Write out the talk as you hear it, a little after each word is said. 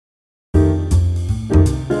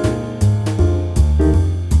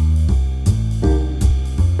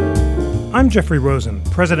I'm Jeffrey Rosen,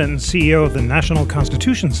 President and CEO of the National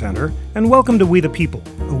Constitution Center, and welcome to We the People,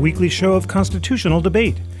 a weekly show of constitutional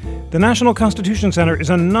debate. The National Constitution Center is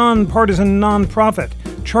a nonpartisan nonprofit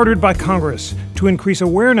chartered by Congress to increase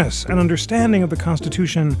awareness and understanding of the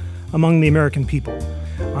Constitution among the American people.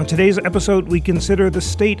 On today's episode, we consider the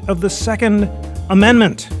state of the Second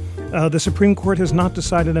Amendment. The Supreme Court has not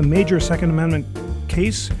decided a major Second Amendment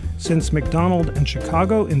case since McDonald and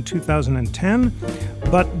Chicago in 2010,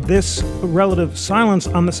 but this relative silence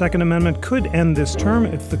on the Second Amendment could end this term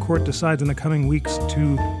if the court decides in the coming weeks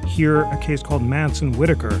to hear a case called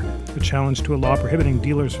Madsen-Whitaker, a challenge to a law prohibiting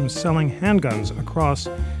dealers from selling handguns across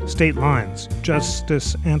state lines.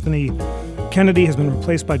 Justice Anthony Kennedy has been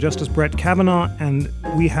replaced by Justice Brett Kavanaugh, and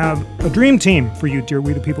we have a dream team for you, dear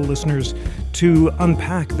We the People listeners, to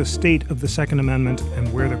unpack the state of the Second Amendment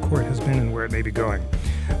and where the court has been and where it may be going.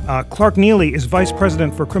 Clark Neily is Vice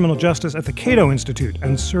President for Criminal Justice at the Cato Institute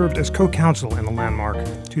and served as co-counsel in the landmark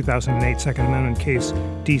 2008 Second Amendment case,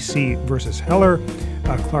 D.C. versus Heller.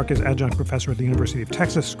 Clark is adjunct professor at the University of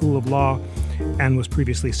Texas School of Law and was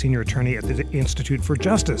previously senior attorney at the Institute for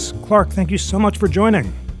Justice. Clark, thank you so much for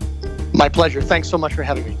joining. My pleasure. Thanks so much for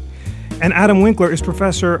having me. And Adam Winkler is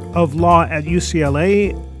professor of law at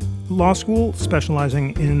UCLA Law School,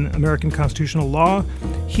 specializing in American constitutional law.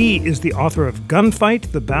 He is the author of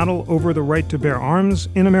Gunfight, The Battle Over the Right to Bear Arms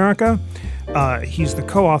in America. He's the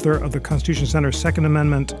co-author of the Constitution Center's Second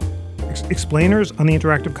Amendment Explainers on the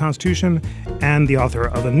Interactive Constitution and the author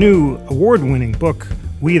of a new award-winning book,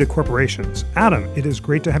 We the Corporations. Adam, it is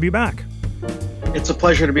great to have you back. It's a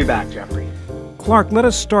pleasure to be back, Jeffrey. Clark, let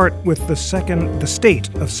us start with the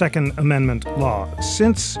state of Second Amendment law.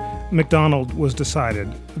 Since McDonald was decided,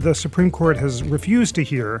 the Supreme Court has refused to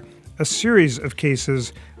hear a series of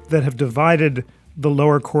cases that have divided the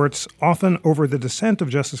lower courts, often over the dissent of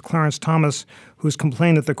Justice Clarence Thomas, who's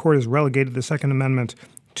complained that the court has relegated the Second Amendment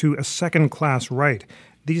to a second-class right.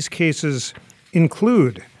 These cases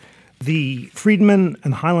include the Friedman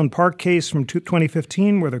and Highland Park case from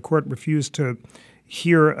 2015, where the court refused to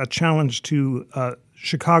hear a challenge to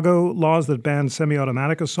Chicago laws that banned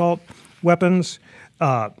semi-automatic assault weapons,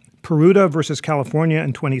 Peruta versus California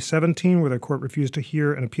in 2017, where the court refused to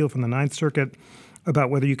hear an appeal from the Ninth Circuit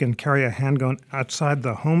about whether you can carry a handgun outside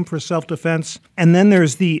the home for self-defense. And then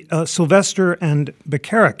there's the Sylvester and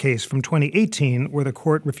Becerra case from 2018, where the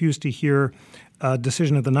court refused to hear a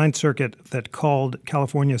decision of the Ninth Circuit that called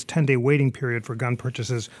California's 10-day waiting period for gun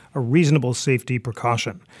purchases a reasonable safety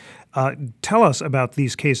precaution. Tell us about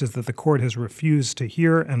these cases that the court has refused to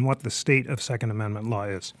hear and what the state of Second Amendment law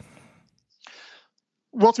is.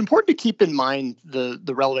 Well, it's important to keep in mind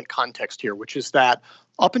the relevant context here, which is that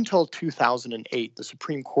up until 2008, the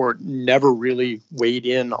Supreme Court never really weighed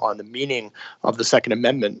in on the meaning of the Second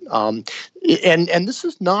Amendment. And this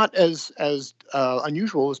is not as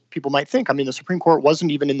unusual as people might think. I mean, the Supreme Court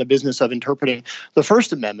wasn't even in the business of interpreting the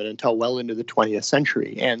First Amendment until well into the 20th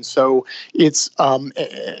century. And so it's,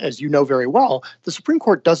 as you know very well, the Supreme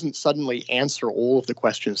Court doesn't suddenly answer all of the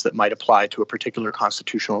questions that might apply to a particular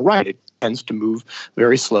constitutional right. It tends to move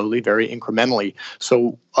very slowly, very incrementally.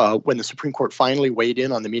 So when the Supreme Court finally weighed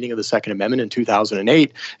in on the meaning of the Second Amendment in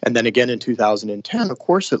 2008, and then again in 2010, of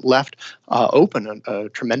course, it left open a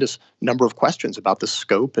tremendous number of questions about the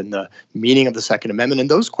scope and the meaning of the Second Amendment. And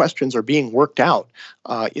those questions are being worked out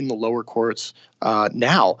in the lower courts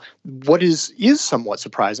now. What is somewhat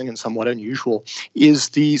surprising and somewhat unusual is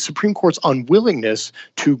the Supreme Court's unwillingness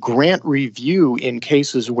to grant review in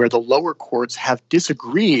cases where the lower courts have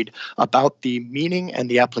disagreed about the meaning and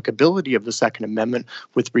the applicability of the Second Amendment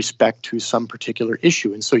with respect to some particular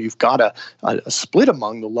issue. And so you've got a split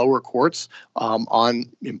among the lower courts on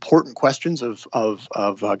important questions of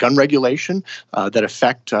gun regulation that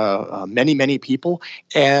affect many, many people.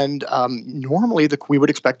 And normally we would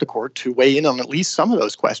expect the court to weigh in on at least some of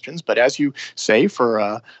those questions. But as you say,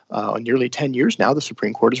 for nearly 10 years now, the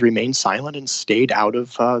Supreme Court has remained silent and stayed out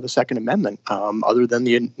of the Second Amendment, other than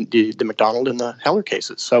the McDonald and the Heller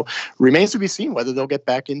cases. So remains to be seen whether they'll get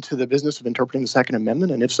back into the business of interpreting the Second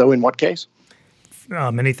Amendment, and if so, in what case.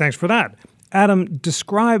 Many thanks for that. Adam,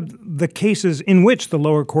 describe the cases in which the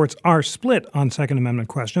lower courts are split on Second Amendment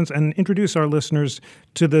questions and introduce our listeners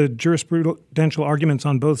to the jurisprudential arguments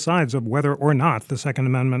on both sides of whether or not the Second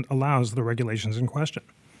Amendment allows the regulations in question.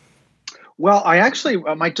 Well, I actually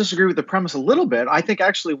might disagree with the premise a little bit. I think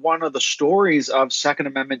actually one of the stories of Second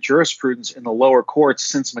Amendment jurisprudence in the lower courts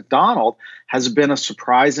since McDonald has been a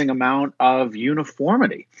surprising amount of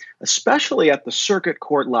uniformity, especially at the circuit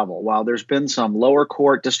court level. While there's been some lower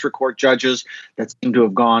court, district court judges that seem to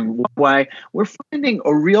have gone one way, we're finding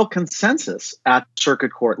a real consensus at circuit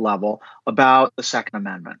court level about the Second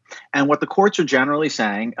Amendment. And what the courts are generally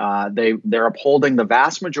saying, they're upholding the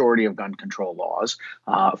vast majority of gun control laws,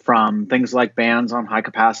 from things like bans on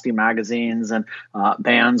high-capacity magazines and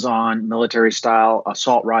bans on military-style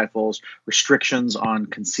assault rifles, restrictions on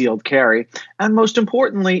concealed carry, and most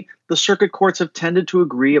importantly, the circuit courts have tended to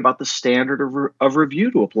agree about the standard of review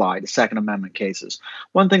to apply to Second Amendment cases.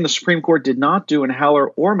 One thing the Supreme Court did not do in Heller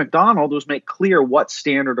or McDonald was make clear what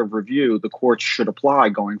standard of review the courts should apply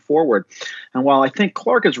going forward. And while I think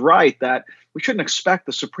Clark is right that we shouldn't expect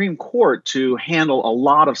the Supreme Court to handle a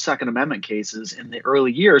lot of Second Amendment cases in the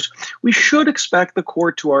early years, we should expect the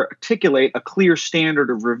court to articulate a clear standard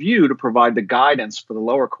of review to provide the guidance for the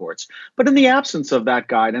lower courts. But in the absence of that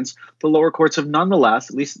guidance, the lower courts have nonetheless,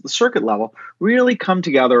 at least at the circuit level, really come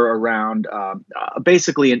together around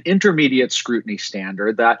basically an intermediate scrutiny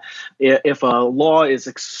standard that if a law is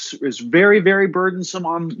very, very burdensome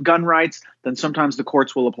on gun rights, then sometimes the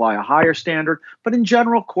courts will apply a higher standard. But in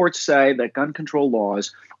general, courts say that gun control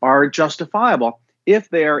laws are justifiable if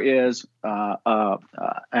there is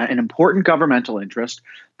an important governmental interest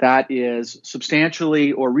that is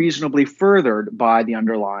substantially or reasonably furthered by the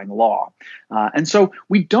underlying law. And so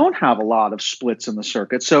we don't have a lot of splits in the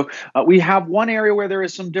circuit. So we have one area where there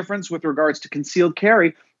is some difference with regards to concealed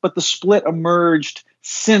carry, but the split emerged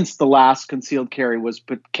since the last concealed carry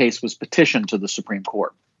case was petitioned to the Supreme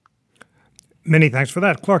Court. Many thanks for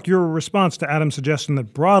that. Clark, your response to Adam's suggestion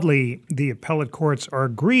that broadly the appellate courts are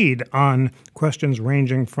agreed on questions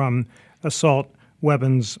ranging from assault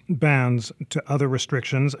weapons bans to other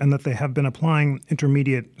restrictions, and that they have been applying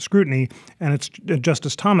intermediate scrutiny. And it's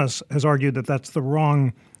Justice Thomas has argued that that's the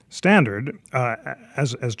wrong standard,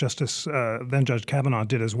 as Justice then Judge Kavanaugh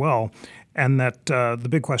did as well, and that the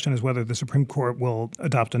big question is whether the Supreme Court will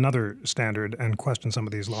adopt another standard and question some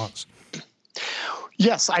of these laws.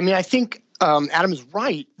 Yes, I mean, I think Adam is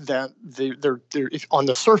right that on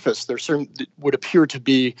the surface, there certainly would appear to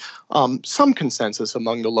be some consensus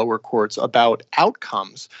among the lower courts about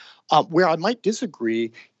outcomes. Where I might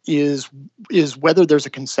disagree is whether there's a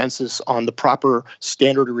consensus on the proper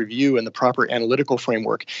standard of review and the proper analytical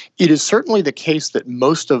framework. It is certainly the case that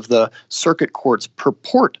most of the circuit courts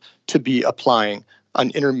purport to be applying an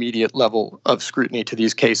intermediate level of scrutiny to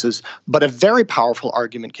these cases, but a very powerful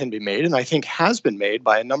argument can be made, and I think has been made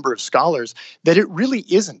by a number of scholars, that it really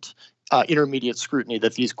isn't intermediate scrutiny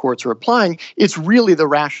that these courts are applying. It's really the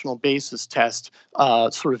rational basis test,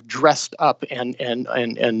 sort of dressed up and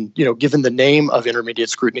given the name of intermediate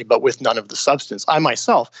scrutiny, but with none of the substance. I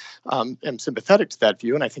myself am sympathetic to that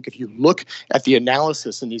view, and I think if you look at the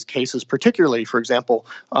analysis in these cases, particularly, for example,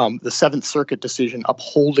 the Seventh Circuit decision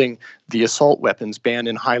upholding the assault weapons ban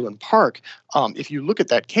in Highland Park, if you look at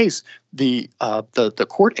that case, the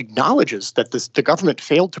court acknowledges that the government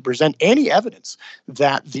failed to present any evidence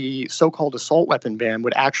that the so-called assault weapon ban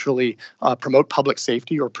would actually promote public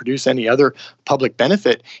safety or produce any other public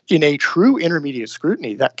benefit. In a true intermediate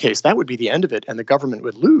scrutiny, that would be the end of it, and the government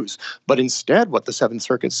would lose. But instead, what the Seventh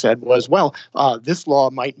Circuit said was, well, this law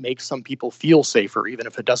might make some people feel safer, even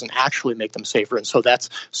if it doesn't actually make them safer, and so that's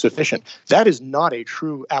sufficient. That is not a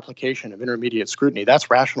true application of intermediate scrutiny. That's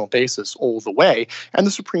rational basis all the way, and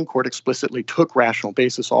the Supreme Court explicitly took rational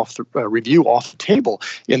basis review off the table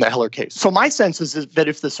in the Heller case. So my sense is that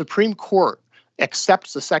if the Supreme Court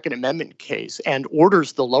accepts the Second Amendment case and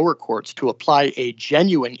orders the lower courts to apply a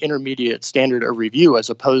genuine intermediate standard of review as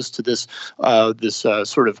opposed to this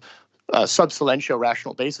sort of sub silentio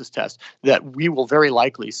rational basis test, that we will very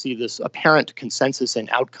likely see this apparent consensus and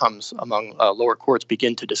outcomes among lower courts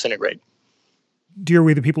begin to disintegrate. Dear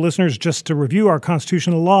We the People listeners, just to review our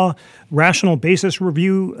constitutional law, rational basis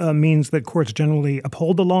review means that courts generally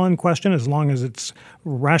uphold the law in question as long as it's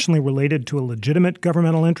rationally related to a legitimate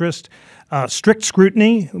governmental interest. Strict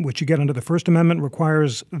scrutiny, which you get under the First Amendment,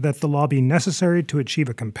 requires that the law be necessary to achieve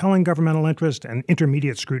a compelling governmental interest, and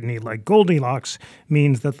intermediate scrutiny, like Goldilocks,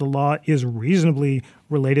 means that the law is reasonably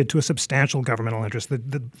related to a substantial governmental interest.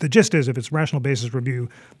 The gist is, if it's rational basis review,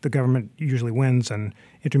 the government usually wins, and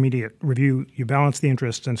intermediate review, you balance the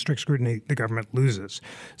interests, and strict scrutiny, the government loses.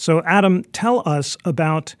 So, Adam, tell us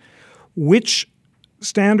about which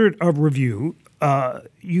standard of review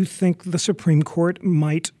you think the Supreme Court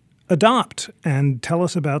might adopt, and tell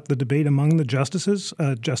us about the debate among the justices.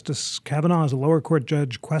 Justice Kavanaugh, as a lower court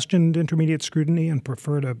judge, questioned intermediate scrutiny and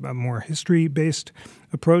preferred a more history-based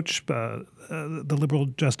approach. The liberal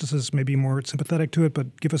justices may be more sympathetic to it,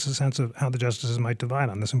 but give us a sense of how the justices might divide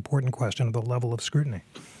on this important question of the level of scrutiny.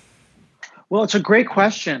 Well, it's a great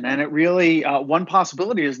question. And it really, one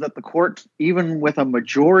possibility is that the court, even with a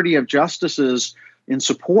majority of justices in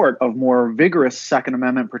support of more vigorous Second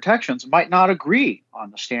Amendment protections, might not agree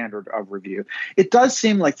on the standard of review. It does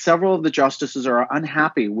seem like several of the justices are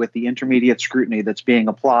unhappy with the intermediate scrutiny that's being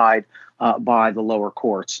applied by the lower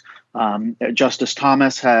courts. Justice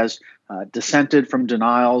Thomas has dissented from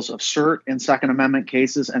denials of cert in Second Amendment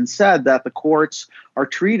cases and said that the courts are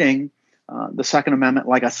treating the Second Amendment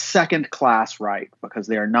like a second-class right because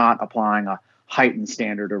they are not applying a heightened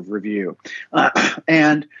standard of review.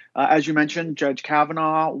 And as you mentioned, Justice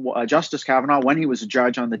Kavanaugh, when he was a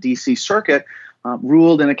judge on the D.C. Circuit,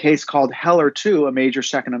 ruled in a case called Heller 2, a major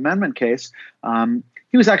Second Amendment case.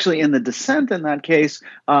 He was actually in the dissent in that case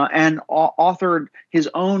and authored his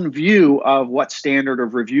own view of what standard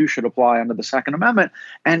of review should apply under the Second Amendment.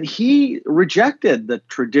 And he rejected the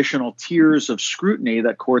traditional tiers of scrutiny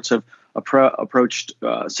that courts have approached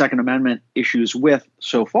Second Amendment issues with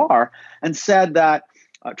so far, and said that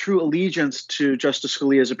true allegiance to Justice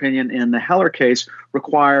Scalia's opinion in the Heller case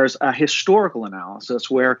requires a historical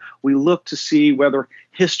analysis where we look to see whether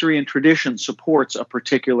history and tradition supports a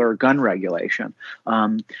particular gun regulation.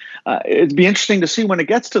 It'd be interesting to see when it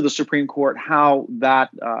gets to the Supreme Court how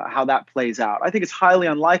that plays out. I think it's highly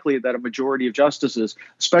unlikely that a majority of justices,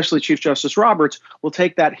 especially Chief Justice Roberts, will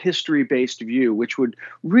take that history-based view, which would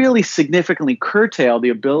really significantly curtail the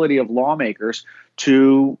ability of lawmakers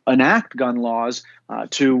to enact gun laws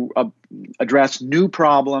to address new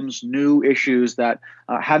problems, new issues that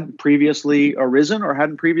hadn't previously arisen or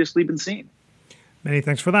hadn't previously been seen. Many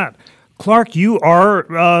thanks for that. Clark, you are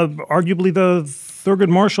arguably the Thurgood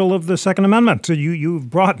Marshall of the Second Amendment. So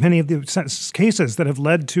you've brought many of the cases that have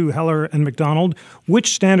led to Heller and McDonald.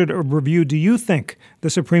 Which standard of review do you think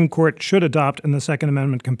the Supreme Court should adopt and the Second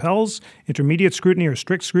Amendment compels? Intermediate scrutiny or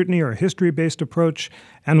strict scrutiny or a history-based approach?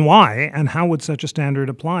 And why? And how would such a standard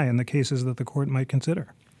apply in the cases that the court might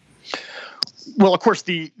consider? Well, of course,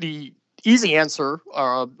 the easy answer,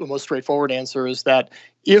 the most straightforward answer, is that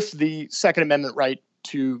if the Second Amendment right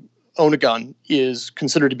to own a gun is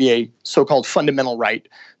considered to be a so-called fundamental right,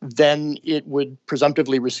 then it would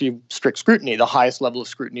presumptively receive strict scrutiny, the highest level of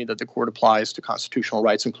scrutiny that the court applies to constitutional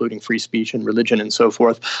rights, including free speech and religion and so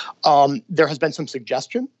forth. There has been some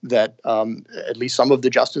suggestion that at least some of the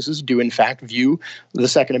justices do in fact view the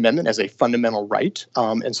Second Amendment as a fundamental right,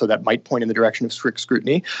 and so that might point in the direction of strict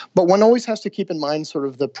scrutiny. But one always has to keep in mind sort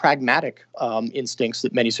of the pragmatic instincts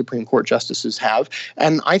that many Supreme Court justices have,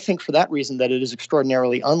 and I think for that reason that it is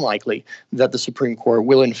extraordinarily unlikely that the Supreme Court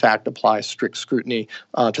will in fact apply strict scrutiny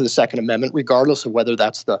to the Second Amendment, regardless of whether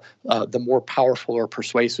that's the more powerful or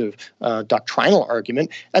persuasive doctrinal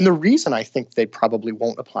argument. And the reason I think they probably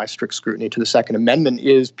won't apply strict scrutiny to the Second Amendment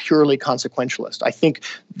is purely consequentialist. I think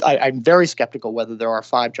I'm very skeptical whether there are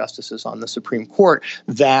 5 justices on the Supreme Court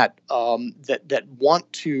that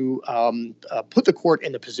want to put the court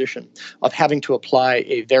in the position of having to apply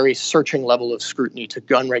a very searching level of scrutiny to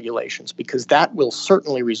gun regulations, because that will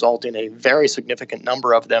certainly result in a very significant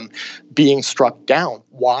number of them being struck down.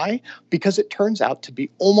 Why? Because it turns out to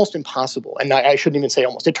be almost impossible, and I shouldn't even say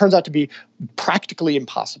almost, it turns out to be practically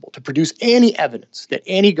impossible to produce any evidence that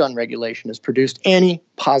any gun regulation has produced any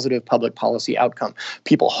positive public policy outcome.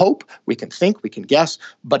 People hope, we can think, we can guess,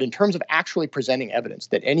 but in terms of actually presenting evidence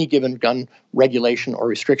that any given gun regulation or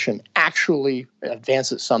restriction actually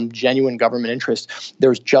advances some genuine government interest,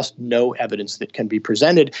 there's just no evidence that can be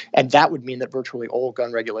presented, and that would mean that virtually all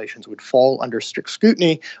gun regulations would fall under strict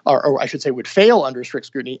scrutiny, or I should say would fail under strict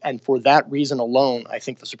scrutiny, and for that reason alone, I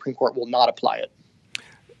think the Supreme Court will not apply it.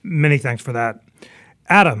 Many thanks for that.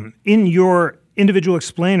 Adam, in your individual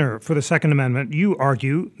explainer for the Second Amendment, you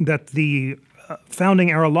argue that the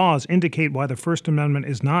founding-era laws indicate why the First Amendment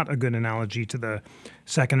is not a good analogy to the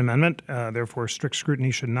Second Amendment. Therefore, strict scrutiny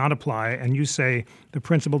should not apply. And you say the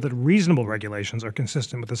principle that reasonable regulations are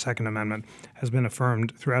consistent with the Second Amendment has been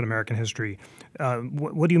affirmed throughout American history.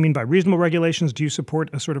 What do you mean by reasonable regulations? Do you support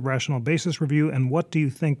a sort of rational basis review? And what do you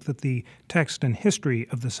think that the text and history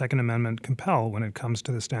of the Second Amendment compel when it comes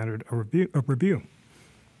to the standard of review?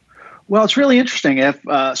 Well, it's really interesting. If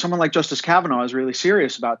someone like Justice Kavanaugh is really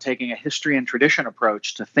serious about taking a history and tradition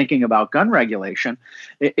approach to thinking about gun regulation,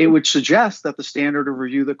 it would suggest that the standard of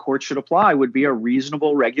review the court should apply would be a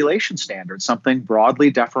reasonable regulation standard, something broadly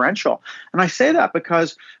deferential. And I say that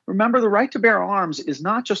because, remember, the right to bear arms is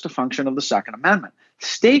not just a function of the Second Amendment.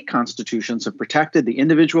 State constitutions have protected the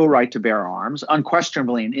individual right to bear arms,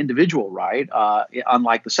 unquestionably an individual right,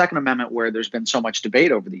 unlike the Second Amendment, where there's been so much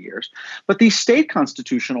debate over the years. But these state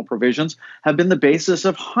constitutional provisions have been the basis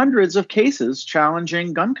of hundreds of cases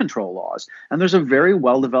challenging gun control laws. And there's a very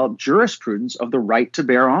well-developed jurisprudence of the right to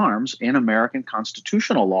bear arms in American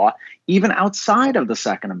constitutional law, even outside of the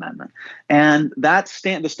Second Amendment. And that's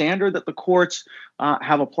the standard that the courts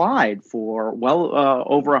have applied for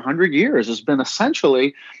over 100 years has been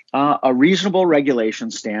essentially a reasonable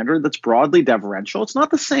regulation standard that's broadly deferential. It's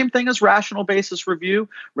not the same thing as rational basis review.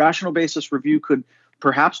 Rational basis review could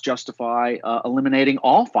perhaps justify eliminating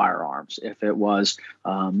all firearms if it was,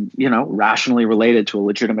 rationally related to a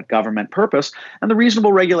legitimate government purpose. And the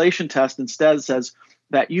reasonable regulation test instead says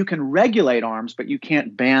that you can regulate arms, but you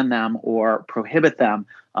can't ban them or prohibit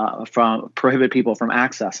people from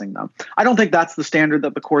accessing them. I don't think that's the standard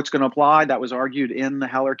that the court's going to apply. That was argued in the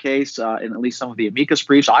Heller case, in at least some of the amicus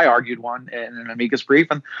briefs. I argued one in an amicus brief,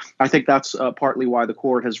 and I think that's partly why the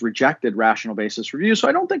court has rejected rational basis review. So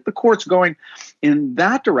I don't think the court's going in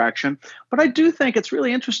that direction. But I do think it's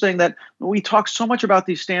really interesting that we talk so much about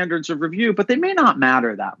these standards of review, but they may not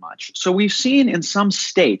matter that much. So we've seen in some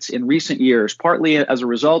states in recent years, partly as a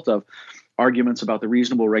result of arguments about the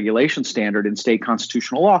reasonable regulation standard in state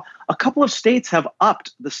constitutional law, a couple of states have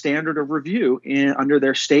upped the standard of review under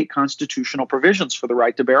their state constitutional provisions for the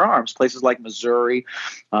right to bear arms. Places like Missouri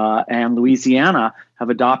and Louisiana have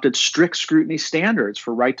adopted strict scrutiny standards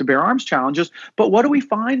for right to bear arms challenges. But what do we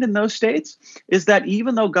find in those states is that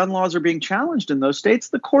even though gun laws are being challenged in those states,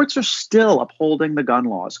 the courts are still upholding the gun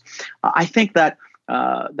laws. I think that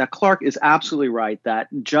Clark is absolutely right that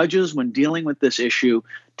judges, when dealing with this issue,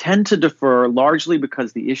 tend to defer largely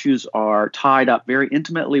because the issues are tied up very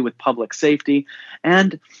intimately with public safety.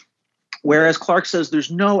 And whereas Clark says there's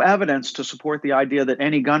no evidence to support the idea that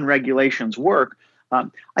any gun regulations work,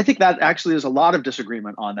 I think that actually there's a lot of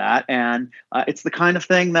disagreement on that. And it's the kind of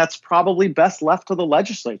thing that's probably best left to the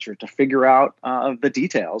legislature to figure out the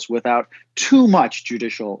details without too much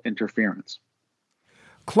judicial interference.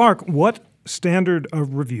 Clark, what standard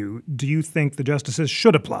of review do you think the justices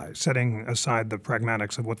should apply, setting aside the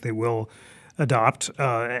pragmatics of what they will adopt?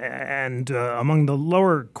 And among the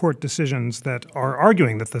lower court decisions that are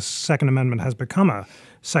arguing that the Second Amendment has become a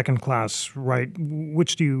second-class right,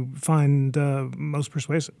 which do you find most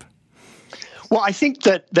persuasive? Well, I think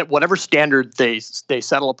that whatever standard they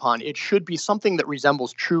settle upon, it should be something that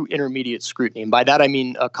resembles true intermediate scrutiny. And by that, I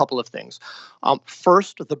mean a couple of things.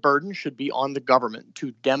 First, the burden should be on the government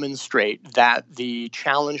to demonstrate that the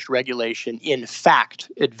challenged regulation, in fact,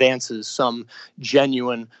 advances some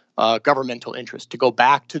genuine governmental interest. To go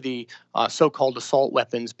back to the so-called assault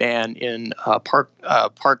weapons ban in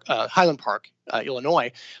Highland Park,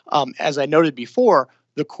 Illinois, as I noted before,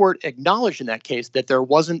 the court acknowledged in that case that there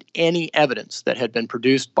wasn't any evidence that had been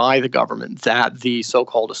produced by the government that the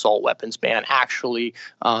so-called assault weapons ban actually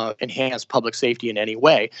enhanced public safety in any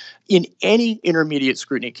way. In any intermediate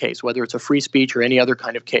scrutiny case, whether it's a free speech or any other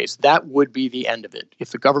kind of case, that would be the end of it.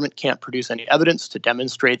 If the government can't produce any evidence to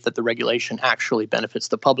demonstrate that the regulation actually benefits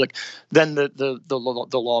the public, then the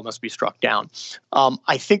law must be struck down.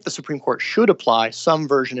 I think the Supreme Court should apply some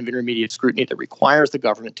version of intermediate scrutiny that requires the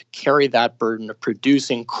government to carry that burden of producing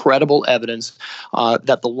credible evidence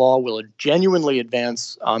that the law will genuinely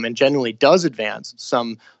advance and genuinely does advance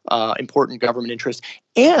some important government interest,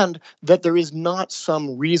 and that there is not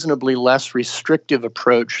some reasonably less restrictive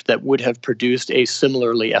approach that would have produced a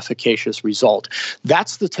similarly efficacious result.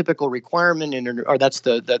 That's the typical requirement, or that's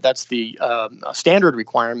the standard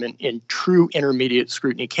requirement in true intermediate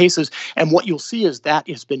scrutiny cases. And what you'll see is that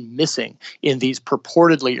has been missing in these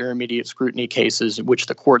purportedly intermediate scrutiny cases, in which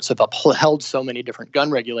the courts have upheld so many different gun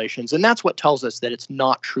regulations. And that's what tells us that it's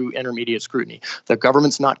not true intermediate scrutiny. The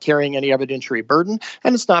government's not carrying any evidentiary burden,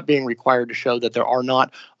 and it's not being required to show that there are not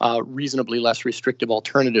reasonably less restrictive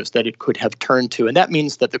alternatives that it could have turned to. And that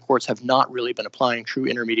means that the courts have not really been applying true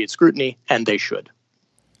intermediate scrutiny, and they should.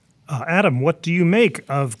 Adam, what do you make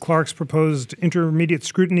of Clark's proposed intermediate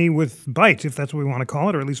scrutiny with bite, if that's what we want to call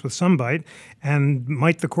it, or at least with some bite? And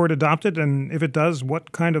might the court adopt it? And if it does,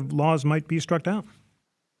 what kind of laws might be struck down?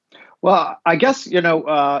 Well, I guess,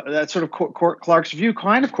 that sort of Clark's view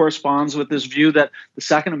kind of corresponds with this view that the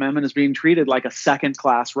Second Amendment is being treated like a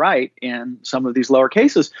second-class right in some of these lower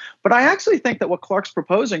cases. But I actually think that what Clark's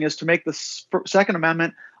proposing is to make the Second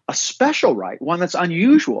Amendment a special right, one that's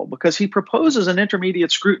unusual, because he proposes an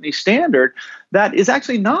intermediate scrutiny standard that is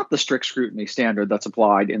actually not the strict scrutiny standard that's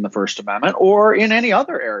applied in the First Amendment or in any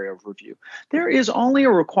other area of review. There is only a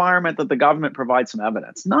requirement that the government provide some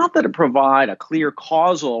evidence, not that it provide a clear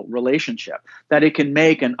causal relationship, that it can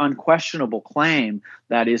make an unquestionable claim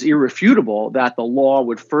that is irrefutable that the law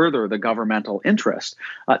would further the governmental interest.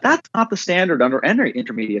 That's not the standard under any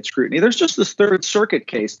intermediate scrutiny. There's just this Third Circuit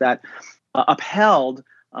case that upheld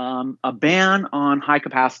a ban on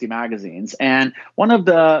high-capacity magazines. And one of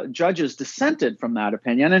the judges dissented from that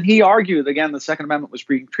opinion, and he argued, again, the Second Amendment was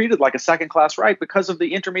being treated like a second-class right because of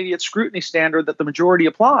the intermediate scrutiny standard that the majority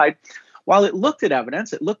applied. While it looked at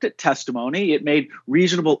evidence, it looked at testimony, it made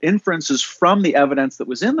reasonable inferences from the evidence that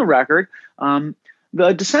was in the record,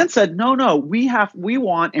 the dissent said, no, we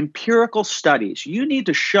want empirical studies. You need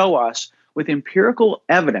to show us with empirical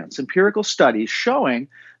evidence, empirical studies showing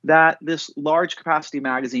that this large capacity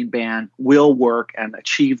magazine ban will work and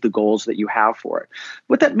achieve the goals that you have for it.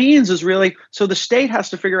 What that means is really, so the state has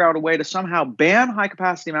to figure out a way to somehow ban high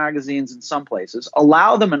capacity magazines in some places,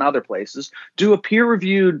 allow them in other places, do a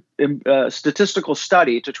peer-reviewed statistical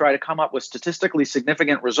study to try to come up with statistically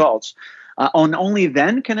significant results, and only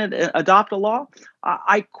then can it adopt a law.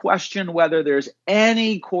 I question whether there's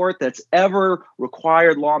any court that's ever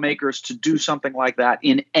required lawmakers to do something like that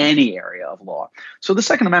in any area of law. So the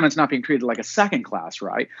Second Amendment's not being treated like a second class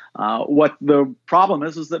right. What the problem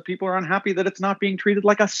is that people are unhappy that it's not being treated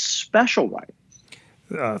like a special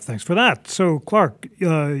right. Thanks for that. So, Clark,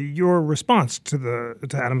 your response to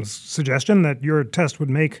Adam's suggestion that your test would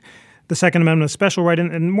make the Second Amendment a special right,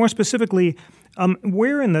 and more specifically,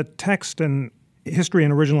 where in the text and history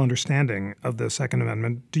and original understanding of the Second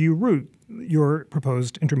Amendment do you root your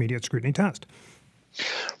proposed intermediate scrutiny test?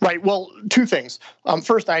 Right. Well, two things.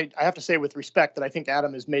 First, I have to say with respect that I think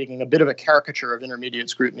Adam is making a bit of a caricature of intermediate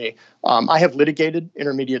scrutiny. I have litigated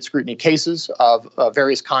intermediate scrutiny cases of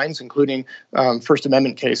various kinds, including First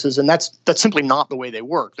Amendment cases, and that's simply not the way they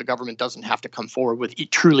work. The government doesn't have to come forward with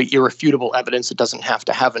truly irrefutable evidence. It doesn't have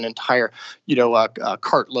to have an entire,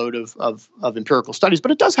 cartload of empirical studies,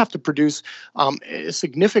 but it does have to produce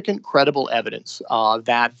significant, credible evidence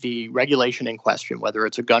that the regulation in question, whether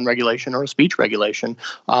it's a gun regulation or a speech regulation,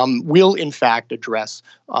 will in fact address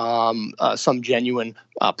some genuine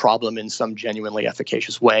problem in some genuinely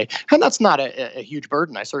efficacious way. And that's not a huge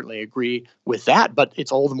burden. I certainly agree with that, but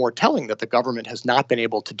it's all the more telling that the government has not been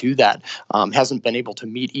able to do that, hasn't been able to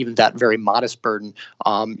meet even that very modest burden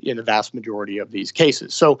in the vast majority of these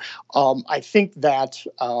cases. So I think that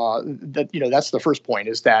that's the first point,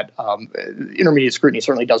 is that intermediate scrutiny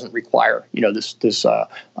certainly doesn't require this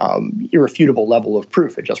irrefutable level of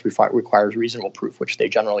proof. It just requires reasonable proof, which they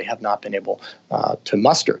generally have not been able to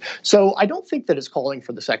muster. So I don't think that it's calling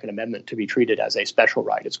for the Second Amendment to be treated as a special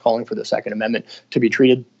right. It's calling for the Second Amendment to be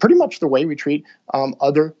treated pretty much the way we treat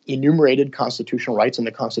other enumerated constitutional rights in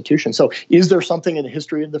the Constitution. So is there something in the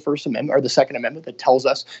history of the First Amendment or the Second Amendment that tells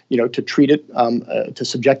us, to treat it, to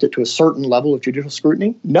subject it to a certain level of judicial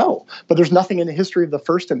scrutiny? No. But there's nothing in the history of the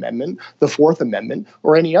First Amendment, the Fourth Amendment,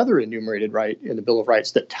 or any other enumerated right in the Bill of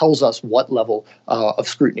Rights that tells us what level of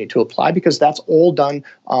scrutiny to apply, because that's all done,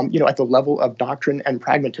 at the level of doctrine and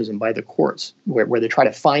pragmatism by the courts, where they try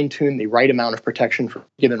to fine-tune the right amount of protection for a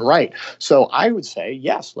given right. So I would say,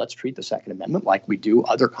 yes, let's treat the Second Amendment like we do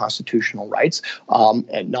other constitutional rights,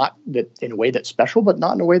 and not that in a way that's special, but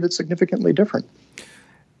not in a way that's significantly different.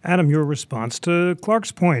 Adam, your response to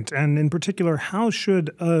Clark's point, and in particular, how should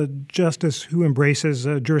a justice who embraces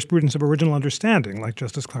a jurisprudence of original understanding, like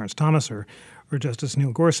Justice Clarence Thomas or Justice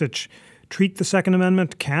Neil Gorsuch, treat the Second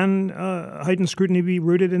Amendment? Can heightened scrutiny be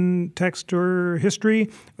rooted in text or history,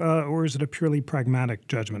 or is it a purely pragmatic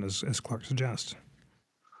judgment, as Clark suggests?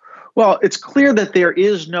 Well, it's clear that there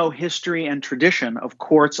is no history and tradition of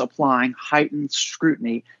courts applying heightened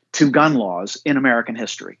scrutiny to gun laws in American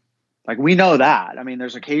history. Like, we know that. I mean,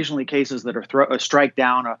 there's occasionally cases that are strike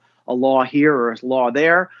down a law here or a law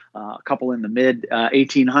there, a couple in the mid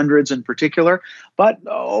 1800s in particular. But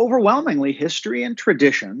overwhelmingly, history and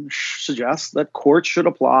tradition suggests that courts should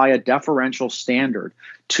apply a deferential standard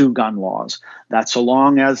to gun laws. That so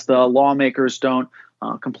long as the lawmakers don't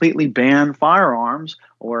completely ban firearms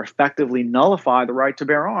or effectively nullify the right to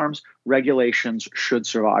bear arms, regulations should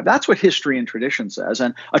survive. That's what history and tradition says.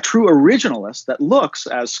 And a true originalist that looks,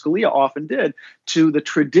 as Scalia often did, to the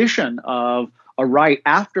tradition of a right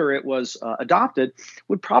after it was adopted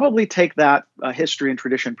would probably take that history and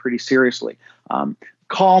tradition pretty seriously.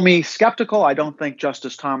 call me skeptical. I don't think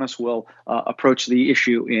Justice Thomas will approach the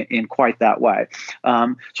issue in quite that way.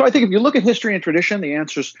 So I think if you look at history and tradition, the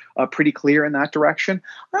answer's pretty clear in that direction.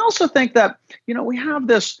 I also think that, we have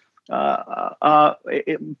this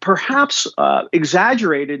perhaps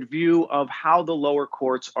exaggerated view of how the lower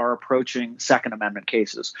courts are approaching Second Amendment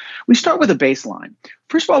cases. We start with a baseline.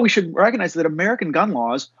 First of all, we should recognize that American gun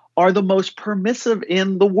laws are the most permissive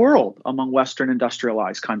in the world among Western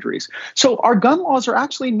industrialized countries. So our gun laws are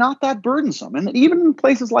actually not that burdensome. And even in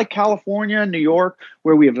places like California and New York,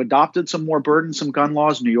 where we have adopted some more burdensome gun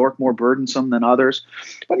laws, New York more burdensome than others.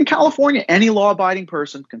 But in California, any law-abiding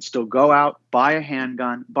person can still go out, buy a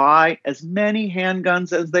handgun, buy as many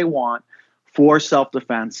handguns as they want for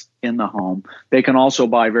self-defense in the home. They can also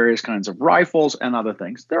buy various kinds of rifles and other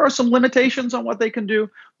things. There are some limitations on what they can do,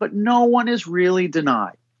 but no one is really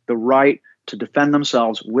denied the right to defend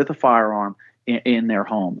themselves with a firearm in their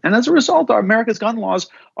home. And as a result, America's gun laws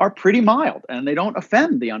are pretty mild, and they don't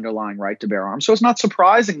offend the underlying right to bear arms. So it's not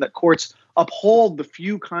surprising that courts uphold the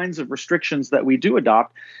few kinds of restrictions that we do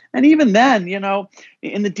adopt. And even then,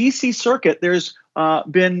 in the D.C. Circuit, there's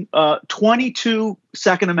been 22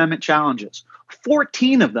 Second Amendment challenges.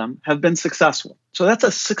 14 of them have been successful. So that's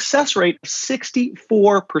a success rate of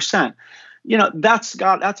 64%.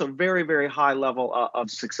 That's a very, very high level of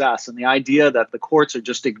success. And the idea that the courts are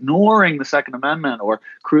just ignoring the Second Amendment or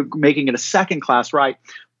making it a second-class right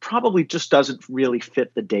probably just doesn't really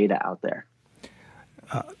fit the data out there.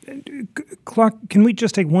 Clark, can we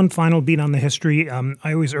just take one final beat on the history? I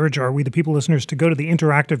always urge our We the People listeners to go to the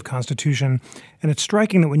Interactive Constitution, and it's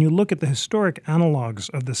striking that when you look at the historic analogs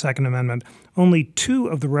of the Second Amendment, only two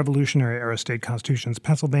of the Revolutionary-era state constitutions,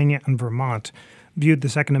 Pennsylvania and Vermont, viewed the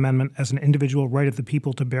Second Amendment as an individual right of the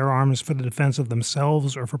people to bear arms for the defense of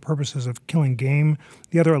themselves or for purposes of killing game.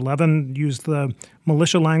 The other 11 used the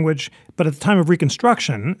militia language. But at the time of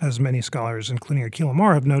Reconstruction, as many scholars, including Akhil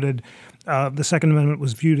Amar, have noted, the Second Amendment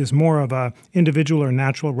was viewed as more of an individual or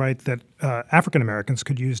natural right that African Americans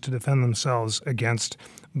could use to defend themselves against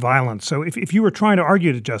violence. So if you were trying to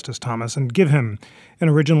argue to Justice Thomas and give him an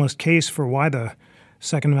originalist case for why the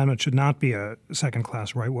Second Amendment should not be a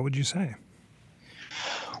second-class right, what would you say?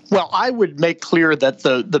 Well, I would make clear that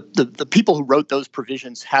the people who wrote those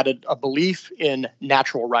provisions had a belief in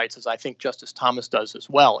natural rights, as I think Justice Thomas does as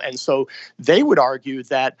well. And so they would argue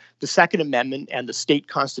that the Second Amendment and the state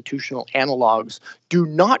constitutional analogs do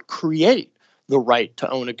not create the right to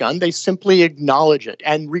own a gun. They simply acknowledge it.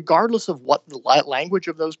 And regardless of what the language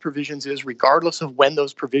of those provisions is, regardless of when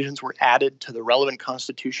those provisions were added to the relevant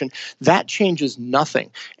constitution, that changes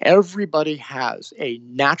nothing. Everybody has a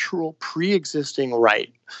natural pre-existing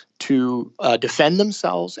right to defend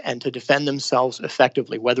themselves and to defend themselves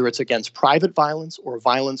effectively, whether it's against private violence or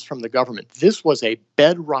violence from the government. This was a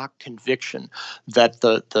bedrock conviction that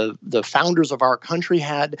the founders of our country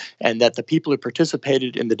had, and that the people who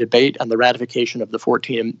participated in the debate and the ratification of the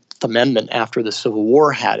 14th Amendment after the Civil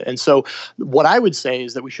War had. And so what I would say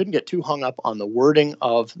is that we shouldn't get too hung up on the wording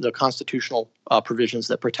of the constitutional provisions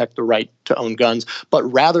that protect the right to own guns, but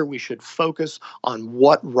rather we should focus on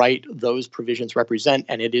what right those provisions represent,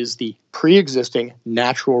 and it is the pre-existing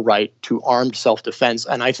natural right to armed self-defense.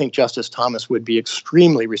 And I think Justice Thomas would be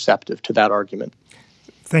extremely receptive to that argument.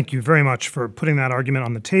 Thank you very much for putting that argument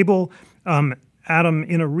on the table. Adam,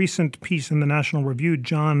 in a recent piece in the National Review,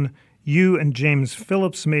 John Yoo and James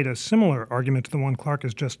Phillips made a similar argument to the one Clark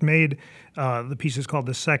has just made. The piece is called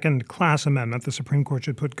The Second Class Amendment. The Supreme Court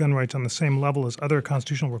should put gun rights on the same level as other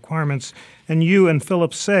constitutional requirements. And Yoo and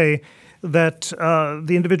Phillips say that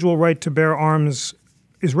the individual right to bear arms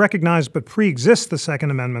is recognized but pre-exists the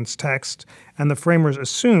Second Amendment's text, and the framers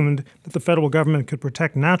assumed that the federal government could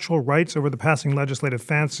protect natural rights over the passing legislative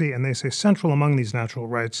fancy, and they say central among these natural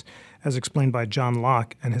rights, as explained by John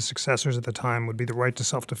Locke and his successors at the time, would be the right to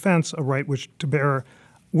self-defense, a right which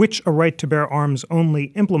a right to bear arms only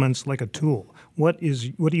implements like a tool. What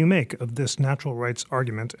do you make of this natural rights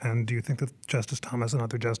argument, and do you think that Justice Thomas and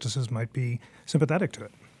other justices might be sympathetic to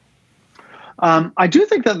it? I do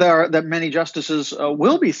think that many justices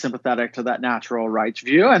will be sympathetic to that natural rights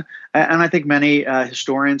view, and I think many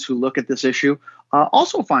historians who look at this issue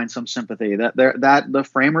also find some sympathy that the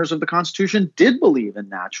framers of the Constitution did believe in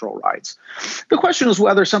natural rights. The question is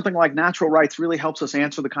whether something like natural rights really helps us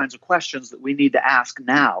answer the kinds of questions that we need to ask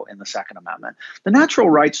now in the Second Amendment. The natural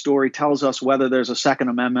rights story tells us whether there's a Second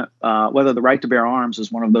Amendment, whether the right to bear arms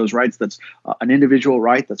is one of those rights that's an individual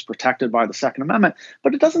right that's protected by the Second Amendment,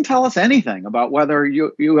 but it doesn't tell us anything about whether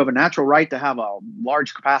you have a natural right to have a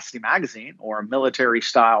large capacity magazine or a military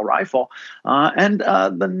style rifle. And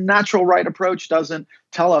the natural right approach doesn't doesn't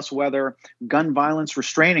tell us whether gun violence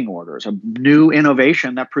restraining orders, a new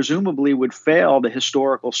innovation that presumably would fail the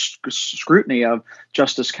historical scrutiny of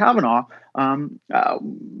Justice Kavanaugh,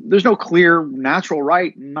 there's no clear natural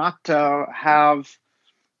right not to have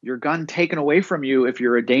your gun taken away from you if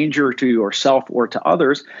you're a danger to yourself or to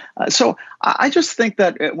others. So I just think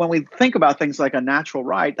that when we think about things like a natural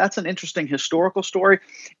right, that's an interesting historical story.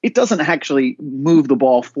 It doesn't actually move the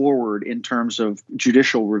ball forward in terms of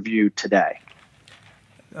judicial review today.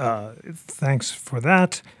 Thanks for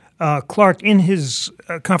that. Clark, in his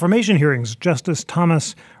confirmation hearings, Justice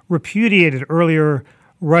Thomas repudiated earlier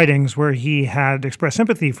writings where he had expressed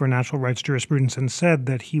sympathy for natural rights jurisprudence and said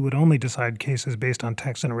that he would only decide cases based on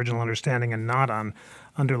text and original understanding and not on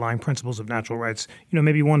underlying principles of natural rights.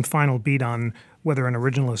 Maybe one final beat on whether an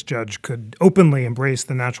originalist judge could openly embrace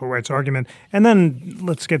the natural rights argument. And then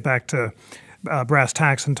let's get back to brass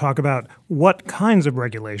tacks and talk about what kinds of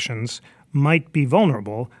regulations might be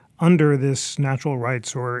vulnerable under this natural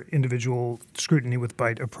rights or individual scrutiny with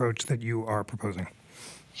bite approach that you are proposing.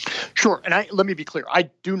 Sure. And let me be clear. I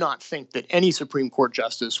do not think that any Supreme Court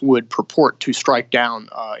justice would purport to strike down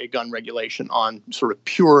a gun regulation on sort of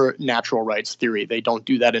pure natural rights theory. They don't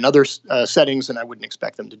do that in other settings, and I wouldn't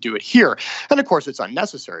expect them to do it here. And of course, it's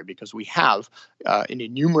unnecessary because we have an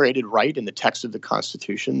enumerated right in the text of the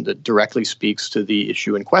Constitution that directly speaks to the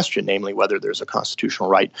issue in question, namely whether there's a constitutional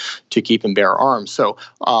right to keep and bear arms. So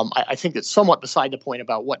I think it's somewhat beside the point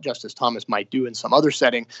about what Justice Thomas might do in some other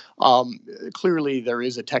setting. Clearly, there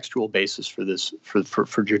is a textual basis for this,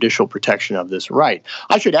 for judicial protection of this right.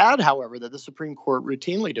 I should add, however, that the Supreme Court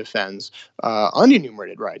routinely defends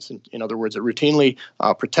unenumerated rights. In other words, it routinely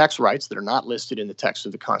protects rights that are not listed in the text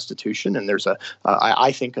of the Constitution. And there's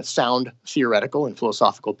I think, a sound theoretical and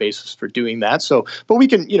philosophical basis for doing that. So, but we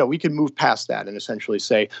can move past that and essentially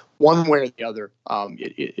say one way or the other,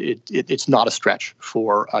 it's not a stretch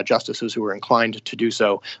for justices who are inclined to do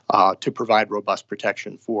so to provide robust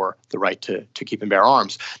protection for the right to keep and bear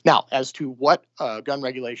arms. Now, as to what gun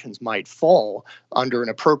regulations might fall under an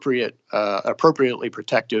appropriately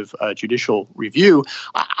protective judicial review,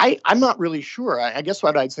 I'm not really sure. I guess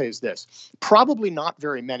what I'd say is this: probably not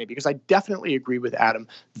very many, because I definitely agree with Adam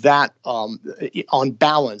that on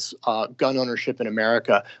balance, gun ownership in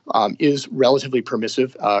America is relatively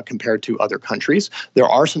permissive compared to other countries. There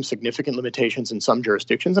are some significant limitations in some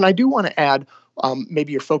jurisdictions, and I do want to add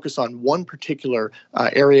maybe your focus on one particular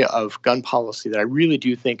area of gun policy that I really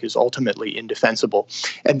do think is ultimately indefensible.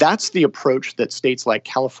 And that's the approach that states like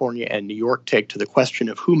California and New York take to the question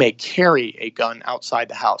of who may carry a gun outside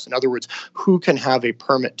the house. In other words, who can have a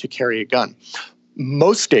permit to carry a gun.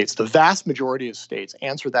 Most states, the vast majority of states,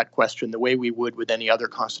 answer that question the way we would with any other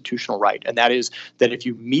constitutional right. And that is that if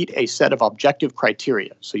you meet a set of objective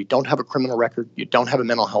criteria, so you don't have a criminal record, you don't have a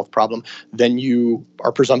mental health problem, then you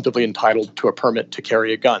are presumptively entitled to a permit to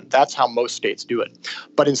carry a gun. That's how most states do it.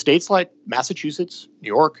 But in states like Massachusetts,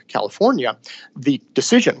 New York, California, the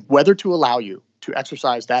decision whether to allow you to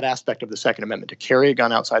exercise that aspect of the Second Amendment, to carry a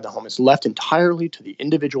gun outside the home, is left entirely to the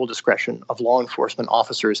individual discretion of law enforcement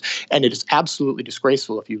officers. And it is absolutely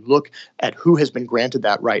disgraceful if you look at who has been granted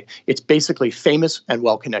that right. It's basically famous and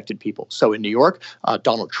well-connected people. So in New York,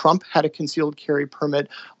 Donald Trump had a concealed carry permit.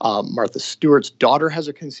 Martha Stewart's daughter has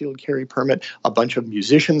a concealed carry permit. A bunch of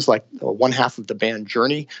musicians, like one half of the band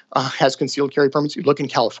Journey, has concealed carry permits. You look in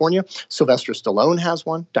California, Sylvester Stallone has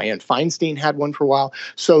one. Dianne Feinstein had one for a while.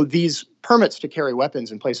 So these permits to carry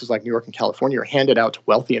weapons in places like New York and California are handed out to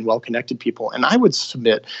wealthy and well-connected people. And I would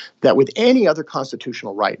submit that with any other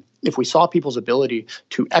constitutional right, if we saw people's ability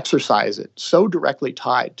to exercise it so directly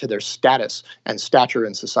tied to their status and stature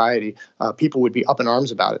in society, people would be up in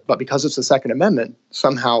arms about it. But because it's the Second Amendment,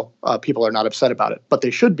 somehow people are not upset about it. But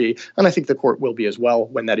they should be, and I think the court will be as well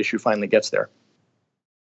when that issue finally gets there.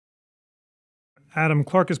 Adam,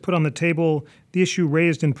 Clark has put on the table the issue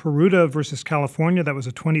raised in Peruta versus California. That was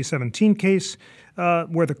a 2017 case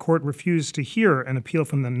where the court refused to hear an appeal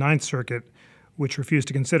from the Ninth Circuit, which refused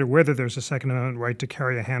to consider whether there's a Second Amendment right to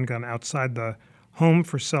carry a handgun outside the home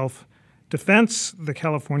for self-defense. The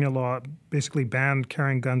California law basically banned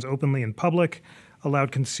carrying guns openly in public,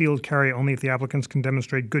 allowed concealed carry only if the applicants can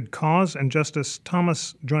demonstrate good cause, and Justice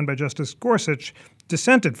Thomas, joined by Justice Gorsuch,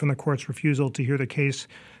 dissented from the court's refusal to hear the case,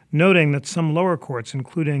 noting that some lower courts,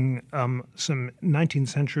 including some 19th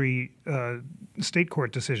century state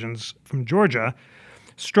court decisions from Georgia,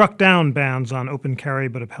 struck down bans on open carry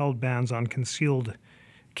but upheld bans on concealed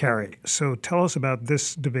carry. So tell us about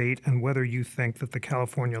this debate and whether you think that the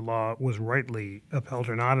California law was rightly upheld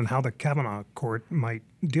or not, and how the Kavanaugh court might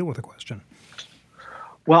deal with the question.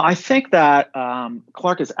 Well, I think that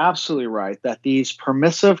Clark is absolutely right that these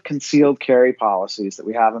permissive concealed carry policies that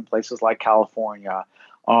we have in places like California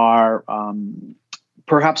are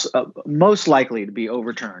perhaps most likely to be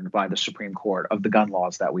overturned by the Supreme Court of the gun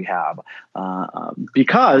laws that we have,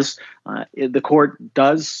 because the court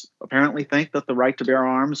does apparently think that the right to bear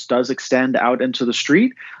arms does extend out into the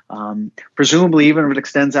street. Presumably, even if it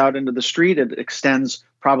extends out into the street, it extends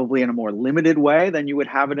probably in a more limited way than you would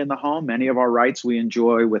have it in the home. Many of our rights we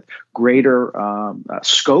enjoy with greater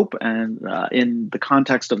scope and in the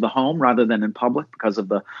context of the home rather than in public because of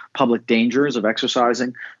the public dangers of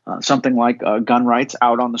exercising something like gun rights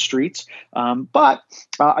out on the streets. But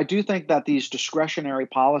I do think that these discretionary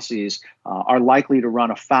policies are likely to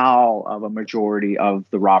run afoul of a majority of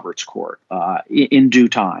the Roberts Court in due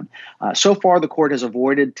time. So far, the court has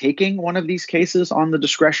avoided taking one of these cases on the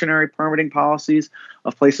discretionary permitting policies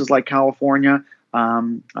of places like California.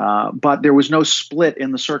 But there was no split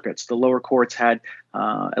in the circuits. The lower courts had,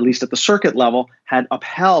 at least at the circuit level, had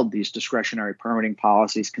upheld these discretionary permitting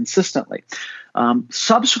policies consistently.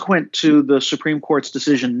 Subsequent to the Supreme Court's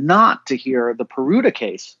decision not to hear the Peruta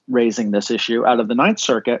case raising this issue out of the Ninth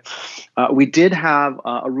Circuit, we did have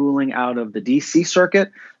a ruling out of the D.C.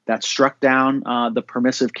 Circuit that struck down the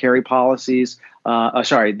permissive carry policies.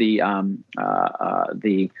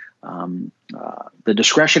 The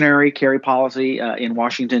discretionary carry policy in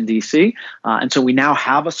Washington, D.C. And so we now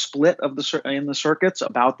have a split of in the circuits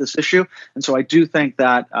about this issue. And so I do think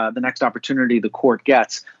that the next opportunity the court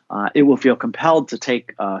gets, it will feel compelled to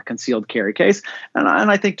take a concealed carry case. And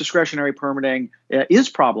I think discretionary permitting is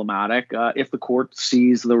problematic if the court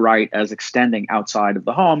sees the right as extending outside of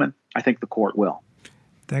the home. And I think the court will.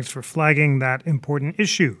 Thanks for flagging that important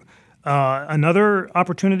issue. Another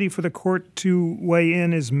opportunity for the court to weigh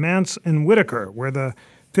in is Mance and Whitaker, where the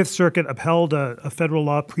Fifth Circuit upheld a federal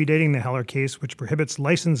law predating the Heller case, which prohibits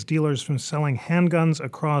licensed dealers from selling handguns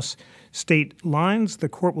across state lines. The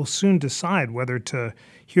court will soon decide whether to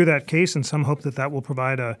hear that case, and some hope that that will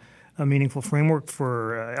provide a meaningful framework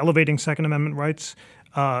for elevating Second Amendment rights.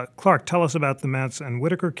 Clark, tell us about the Mance and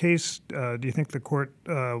Whitaker case. Do you think the court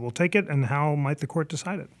will take it, and how might the court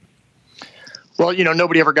decide it? Well,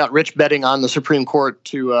 nobody ever got rich betting on the Supreme Court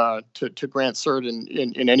to grant cert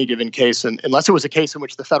in any given case, and unless it was a case in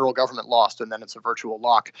which the federal government lost, and then it's a virtual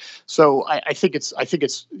lock. So I think it's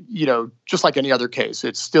just like any other case,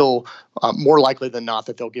 it's still more likely than not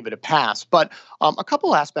that they'll give it a pass. But a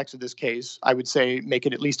couple aspects of this case, I would say, make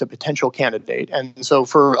it at least a potential candidate. And so,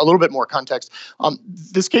 for a little bit more context,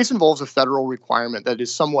 this case involves a federal requirement that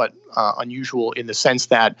is somewhat unusual in the sense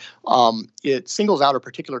that it singles out a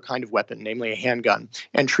particular kind of weapon, namely a handgun,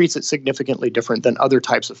 and treats it significantly different than other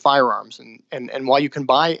types of firearms. And while you can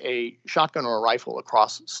buy a shotgun or a rifle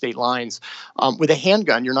across state lines, with a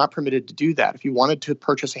handgun, you're not permitted to do that. If you wanted to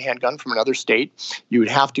purchase a handgun from another state, you would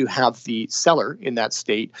have to have the seller in that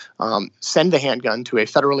state send the handgun to a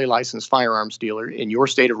federally licensed firearms dealer in your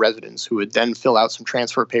state of residence, who would then fill out some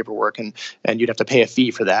transfer paperwork, and you'd have to pay a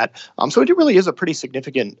fee for that. So it really is a pretty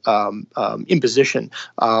significant imposition,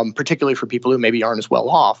 particularly for people who maybe aren't as well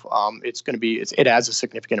off. It adds a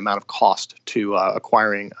significant amount of cost to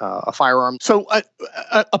acquiring a firearm. So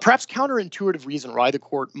a perhaps counterintuitive reason why the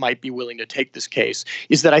court might be willing to take this case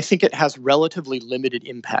is that I think it has relatively limited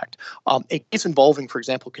impact. A case involving, for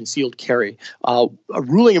example, concealed carry, a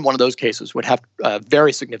ruling in one of those cases would have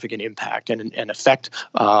very significant impact and affect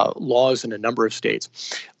laws in a number of states.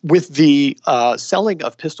 With the selling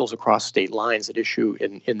of pistols across state lines at issue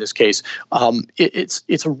in this case,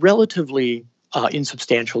 it's a relatively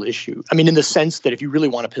insubstantial issue. I mean, in the sense that if you really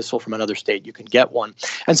want a pistol from another state, you can get one.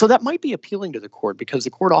 And so that might be appealing to the court, because the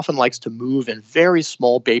court often likes to move in very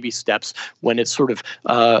small baby steps when it's sort of,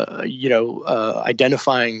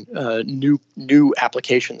 identifying new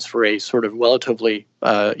applications for a sort of relatively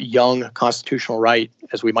young constitutional right,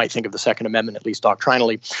 as we might think of the Second Amendment, at least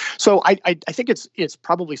doctrinally. So I think it's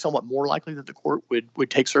probably somewhat more likely that the court would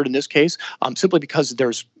take cert in this case, simply because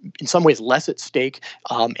there's in some ways less at stake,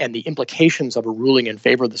 and the implications of a ruling in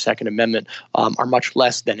favor of the Second Amendment are much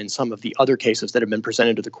less than in some of the other cases that have been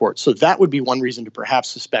presented to the court. So that would be one reason to perhaps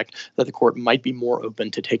suspect that the court might be more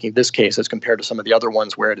open to taking this case as compared to some of the other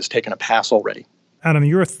ones where it has taken a pass already. Adam,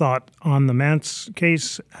 your thought on the Mance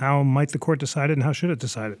case, how might the court decide it, and how should it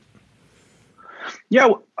decide it? Yeah,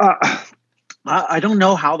 I don't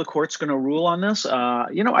know how the court's going to rule on this.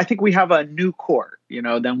 I think we have a new court.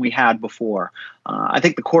 than we had before. I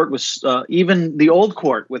think the court was, even the old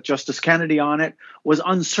court with Justice Kennedy on it, was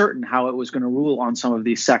uncertain how it was going to rule on some of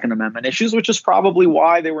these Second Amendment issues, which is probably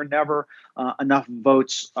why there were never enough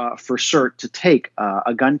votes for cert to take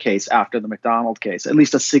a gun case after the McDonald case, at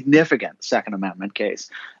least a significant Second Amendment case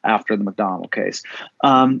after the McDonald case.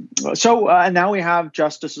 So now we have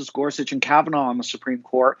Justices Gorsuch and Kavanaugh on the Supreme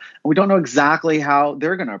Court, and we don't know exactly how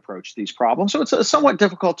they're going to approach these problems. So it's somewhat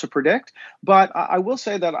difficult to predict. But I will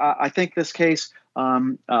say that I think this case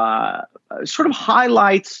sort of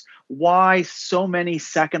highlights why so many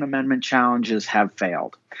Second Amendment challenges have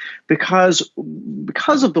failed. Because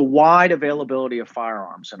of the wide availability of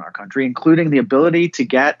firearms in our country, including the ability to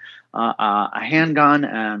get a handgun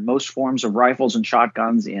and most forms of rifles and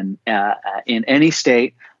shotguns in any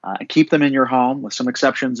state, keep them in your home, with some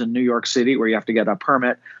exceptions in New York City where you have to get a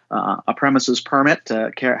permit, a premises permit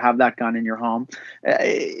to have that gun in your home.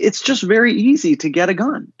 It's just very easy to get a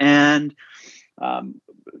gun. And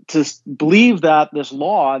to believe that this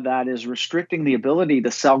law that is restricting the ability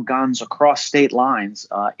to sell guns across state lines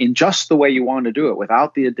in just the way you want to do it,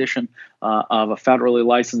 without the addition of a federally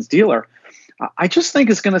licensed dealer, I just think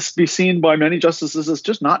is going to be seen by many justices as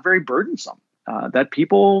just not very burdensome. That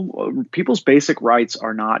people's basic rights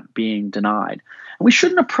are not being denied. And we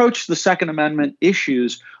shouldn't approach the Second Amendment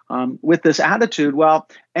issues with this attitude, well,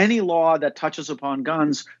 any law that touches upon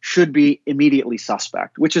guns should be immediately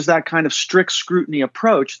suspect, which is that kind of strict scrutiny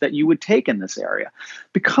approach that you would take in this area.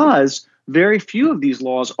 Because very few of these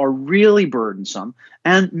laws are really burdensome,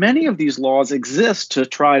 and many of these laws exist to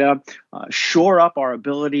try to shore up our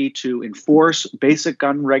ability to enforce basic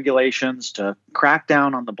gun regulations, to crack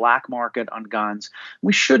down on the black market on guns.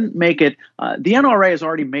 We shouldn't make it, the NRA has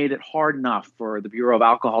already made it hard enough for the Bureau of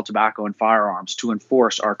Alcohol, Tobacco, and Firearms to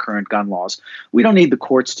enforce our current gun laws. We don't need the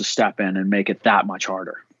courts to step in and make it that much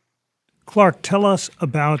harder. Clark, tell us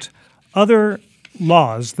about other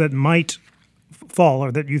laws that might fall,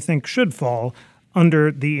 or that you think should fall,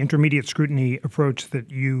 under the intermediate scrutiny approach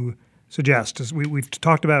that you suggest. As we've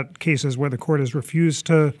talked about cases where the court has refused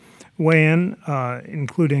to weigh in,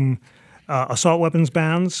 including assault weapons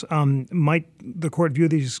bans. Might the court view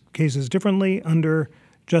these cases differently under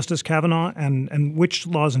Justice Kavanaugh? And which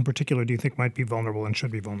laws in particular do you think might be vulnerable and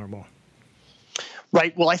should be vulnerable?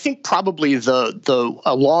 Right. Well, I think probably the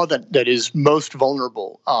law that is most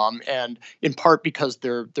vulnerable, and in part because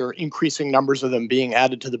there are increasing numbers of them being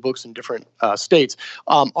added to the books in different states,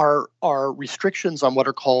 are restrictions on what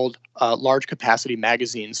are called large capacity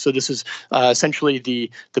magazines. So this is essentially the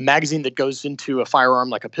magazine that goes into a firearm,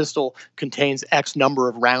 like a pistol, contains X number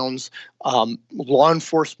of rounds. Law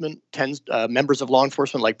enforcement members of law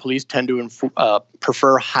enforcement, like police, tend to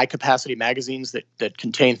prefer high capacity magazines that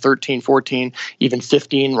contain 13, 14, even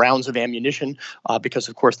 15 rounds of ammunition, because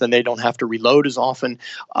of course then they don't have to reload as often.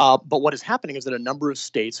 But what is happening is that a number of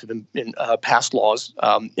states have passed laws,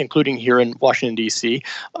 including here in Washington, D.C.,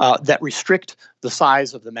 that restrict the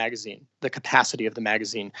size of the magazine, the capacity of the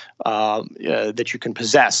magazine that you can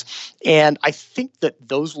possess. And I think that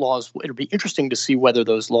those laws, it'll be interesting to see whether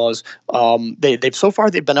those laws, they've so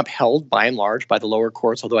far they've been upheld by and large by the lower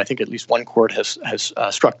courts, although I think at least one court has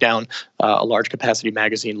struck down a large capacity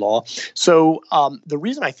magazine law. So the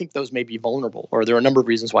reason I think those may be vulnerable, or there are a number of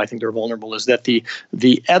reasons why I think they're vulnerable, is that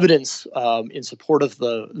the evidence in support of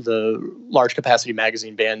the large capacity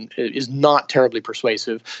magazine ban is not terribly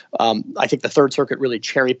persuasive. I think the Third Circuit really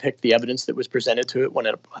cherry-picked the evidence that was presented to it when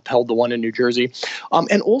it upheld the one in New Jersey.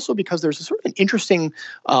 And also because there's a sort of an interesting,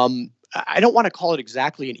 I don't want to call it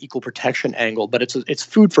exactly an equal protection angle, but it's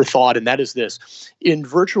food for thought, and that is this. In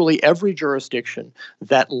virtually every jurisdiction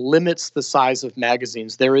that limits the size of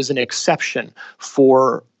magazines, there is an exception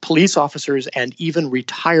for police officers and even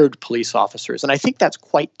retired police officers. And I think that's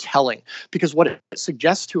quite telling, because what it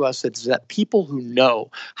suggests to us is that people who know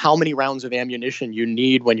how many rounds of ammunition you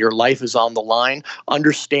need when your life is on the line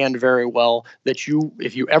understand very well that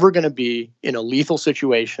if you're ever going to be in a lethal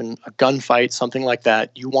situation, a gunfight, something like that,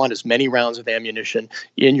 you want as many rounds of ammunition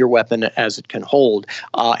in your weapon as it can hold.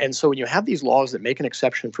 And so when you have these laws that make an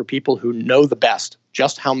exception for people who know the best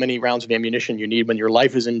just how many rounds of ammunition you need when your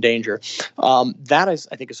life is in danger, that is,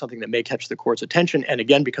 I think, is something that may catch the court's attention. And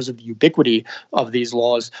again, because of the ubiquity of these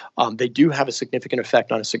laws, they do have a significant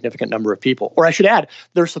effect on a significant number of people. Or I should add,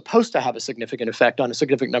 they're supposed to have a significant effect on a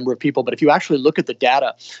significant number of people. But if you actually look at the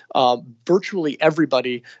data, virtually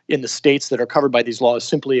everybody in the states that are covered by these laws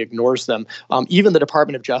simply ignores them. Even the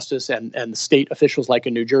Department of Justice and the state officials, like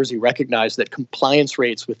in New Jersey, recognize that compliance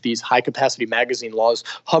rates with these high-capacity magazine laws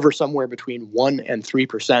hover somewhere between 1 and than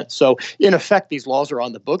 3%. So in effect, these laws are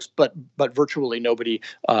on the books, but virtually nobody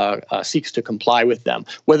seeks to comply with them.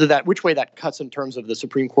 Which way that cuts in terms of the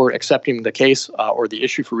Supreme Court accepting the case or the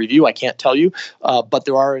issue for review, I can't tell you. But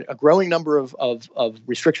there are a growing number of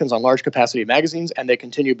restrictions on large capacity magazines, and they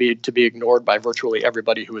continue to be ignored by virtually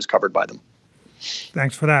everybody who is covered by them.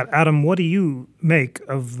 Thanks for that. Adam, what do you make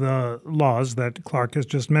of the laws that Clark has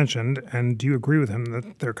just mentioned, and do you agree with him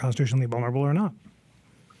that they're constitutionally vulnerable or not?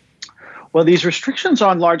 Well, these restrictions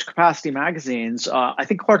on large capacity magazines, I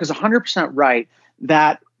think Clark is 100% right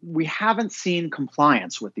that we haven't seen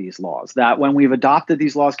compliance with these laws, that when we've adopted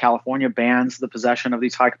these laws, California bans the possession of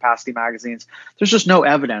these high capacity magazines. There's just no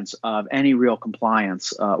evidence of any real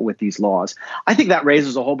compliance with these laws. I think that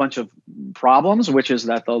raises a whole bunch of problems, which is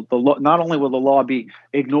that the law, not only will the law be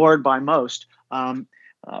ignored by most,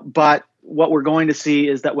 but what we're going to see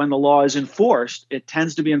is that when the law is enforced, it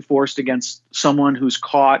tends to be enforced against someone who's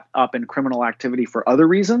caught up in criminal activity for other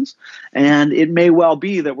reasons. And it may well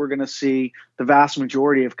be that we're going to see the vast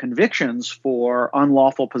majority of convictions for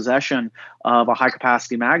unlawful possession of a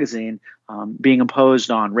high-capacity magazine being imposed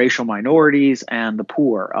on racial minorities and the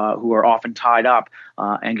poor, who are often tied up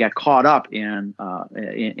and get caught up in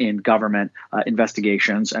government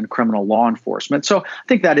investigations and criminal law enforcement. So I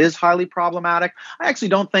think that is highly problematic. I actually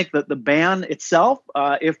don't think that the ban itself,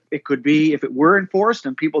 if it were enforced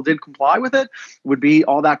and people did comply with it, would be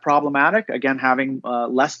all that problematic. Again, having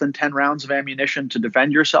less than 10 rounds of ammunition to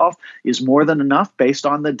defend yourself is more than enough based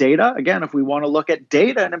on the data. Again, if we want to look at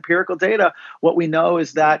data and empirical data, what we know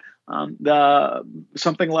is that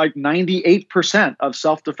something like 98% of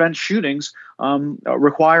self-defense shootings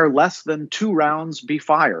require less than 2 rounds be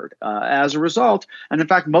fired as a result. And in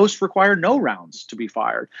fact, most require no rounds to be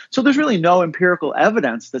fired. So there's really no empirical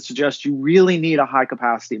evidence that suggests you really need a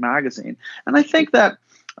high-capacity magazine. And I think that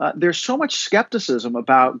there's so much skepticism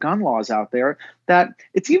about gun laws out there that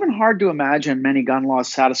it's even hard to imagine many gun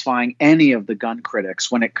laws satisfying any of the gun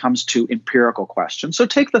critics when it comes to empirical questions. So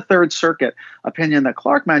take the Third Circuit opinion that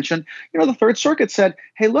Clark mentioned. The Third Circuit said,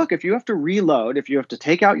 hey, look, if you have to reload, if you have to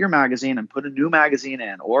take out your magazine and put a new magazine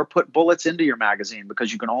in or put bullets into your magazine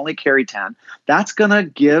because you can only carry 10, that's going to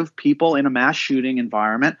give people in a mass shooting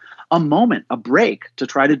environment a moment, a break to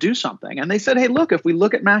try to do something. And they said, hey, look, if we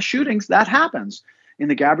look at mass shootings, that happens. In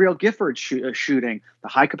the Gabrielle Gifford shooting, the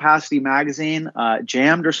high-capacity magazine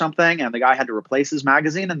jammed or something, and the guy had to replace his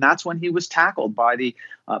magazine, and that's when he was tackled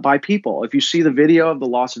by people. If you see the video of the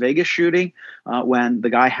Las Vegas shooting, when the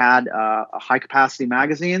guy had high-capacity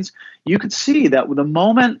magazines, you could see that the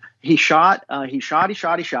moment he shot,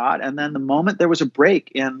 and then the moment there was a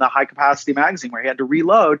break in the high-capacity magazine where he had to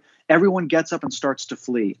reload, everyone gets up and starts to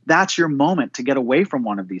flee. That's your moment to get away from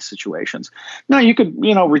one of these situations. Now, you could,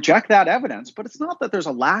 reject that evidence, but it's not that there's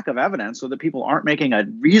a lack of evidence or that people aren't making a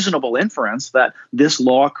reasonable inference that this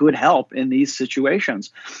law could help in these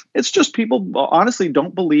situations. It's just people honestly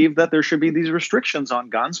don't believe that there should be these restrictions on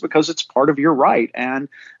guns because it's part of your right. And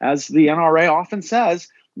as the NRA often says,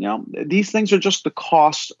 these things are just the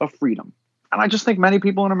cost of freedom. And I just think many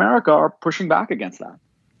people in America are pushing back against that.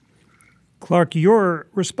 Clark, your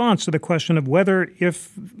response to the question of whether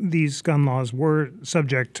if these gun laws were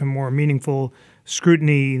subject to more meaningful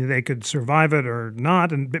scrutiny, they could survive it or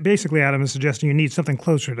not. And basically, Adam is suggesting you need something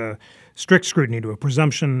closer to strict scrutiny, to a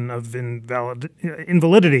presumption of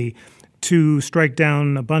invalidity to strike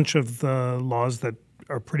down a bunch of the laws that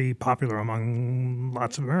are pretty popular among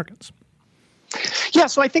lots of Americans. Yeah,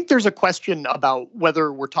 so I think there's a question about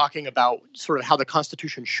whether we're talking about sort of how the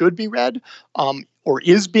Constitution should be read, or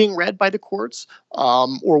is being read by the courts,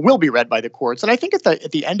 or will be read by the courts. And I think at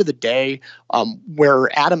the end of the day,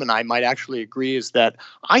 where Adam and I might actually agree is that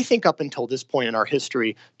I think up until this point in our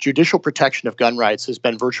history, judicial protection of gun rights has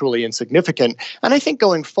been virtually insignificant. And I think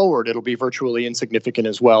going forward, it'll be virtually insignificant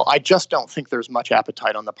as well. I just don't think there's much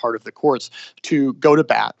appetite on the part of the courts to go to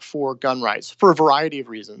bat for gun rights for a variety of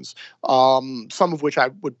reasons, some of which I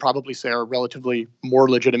would probably say are relatively more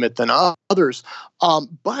legitimate than others.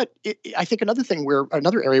 But I think another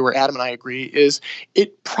area where Adam and I agree is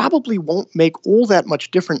it probably won't make all that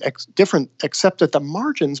much different except at the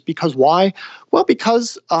margins. Because why? Well,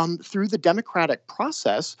 because through the democratic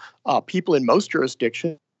process, people in most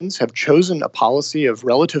jurisdictions have chosen a policy of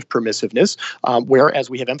relative permissiveness, where, as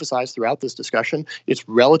we have emphasized throughout this discussion, it's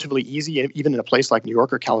relatively easy, even in a place like New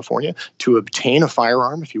York or California, to obtain a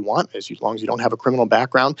firearm if you want, as long as you don't have a criminal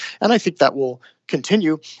background. And I think that will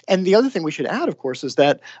continue. And the other thing we should add, of course, is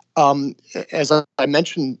that, as I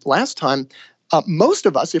mentioned last time, Most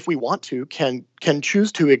of us, if we want to, can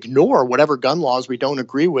choose to ignore whatever gun laws we don't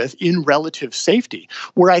agree with in relative safety.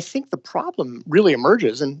 Where I think the problem really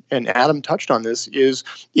emerges, and Adam touched on this, is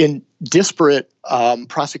in disparate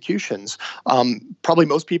prosecutions. Probably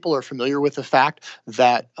most people are familiar with the fact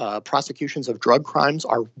that prosecutions of drug crimes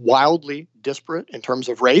are wildly disparate in terms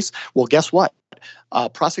of race. Well, guess what?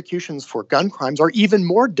 Prosecutions for gun crimes are even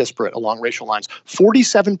more disparate along racial lines.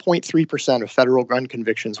 47.3% of federal gun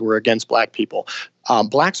convictions were against Black people.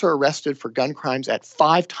 Blacks are arrested for gun crimes at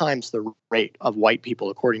 5 times the rate of white people,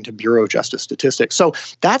 according to Bureau of Justice Statistics. So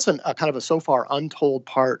that's a kind of a so far untold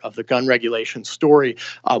part of the gun regulation story,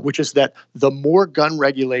 which is that the more gun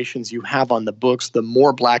regulations you have on the books, the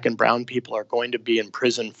more Black and brown people are going to be in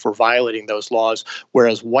prison for violating those laws,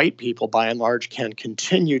 whereas white people, by and large, can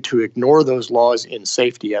continue to ignore those laws in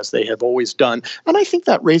safety as they have always done. And I think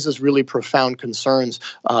that raises really profound concerns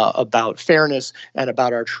about fairness and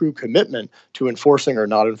about our true commitment to enforcing or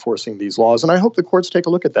not enforcing these laws. And I hope the courts take a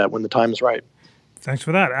look at that when the time is right. Thanks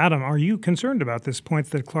for that. Adam, are you concerned about this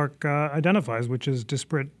point that Clark identifies, which is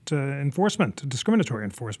disparate enforcement, discriminatory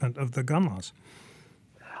enforcement of the gun laws?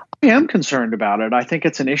 I am concerned about it. I think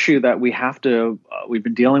it's an issue that we've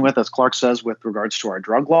been dealing with, as Clark says, with regards to our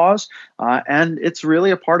drug laws. And it's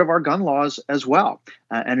really a part of our gun laws as well.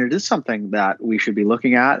 And it is something that we should be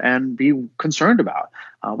looking at and be concerned about.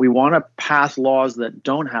 We want to pass laws that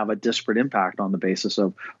don't have a disparate impact on the basis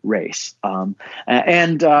of race. So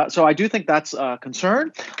I do think that's a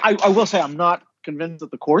concern. I will say I'm not convinced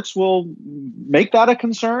that the courts will make that a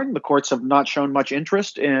concern. The courts have not shown much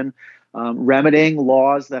interest in remedying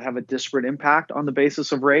laws that have a disparate impact on the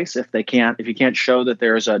basis of race. If you can't show that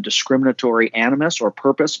there's a discriminatory animus or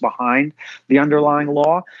purpose behind the underlying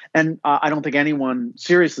law. And I don't think anyone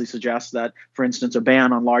seriously suggests that, for instance, a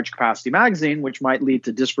ban on large capacity magazine, which might lead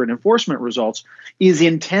to disparate enforcement results, is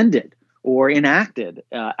intended or enacted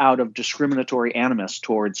out of discriminatory animus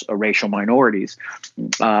towards racial minorities.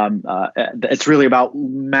 It's really about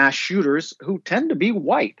mass shooters who tend to be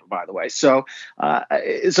white, by the way. So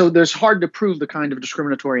there's hard to prove the kind of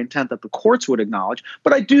discriminatory intent that the courts would acknowledge.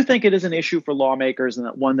 But I do think it is an issue for lawmakers and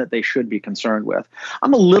one that they should be concerned with.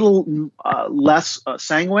 I'm a little less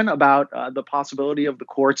sanguine about the possibility of the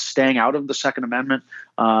courts staying out of the Second Amendment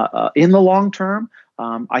in the long term.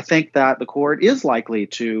 I think that the court is likely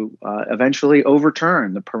to eventually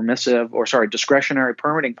overturn the discretionary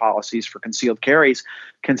permitting policies for concealed carries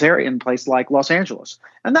in places like Los Angeles.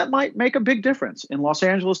 And that might make a big difference. In Los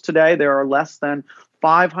Angeles today, there are less than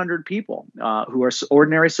 500 people who are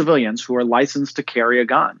ordinary civilians who are licensed to carry a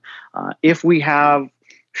gun. If we have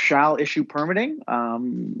shall issue permitting,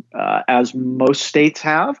 as most states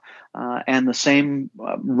have, and the same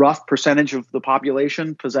rough percentage of the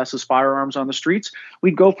population possesses firearms on the streets,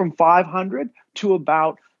 we'd go from 500 to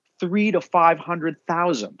about 300,000 to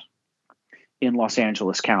 500,000 in Los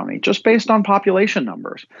Angeles County, just based on population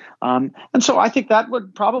numbers. And so I think that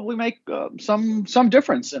would probably make some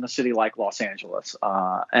difference in a city like Los Angeles.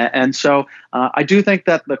 And so I do think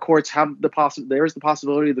that the courts have there's the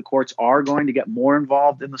possibility the courts are going to get more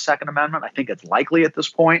involved in the Second Amendment. I think it's likely at this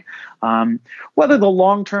point. Whether the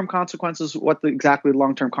long-term consequences, exactly the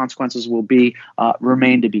long-term consequences will be,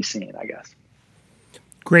 remain to be seen, I guess.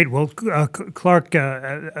 Great. Well, Clark,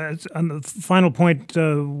 on the final point,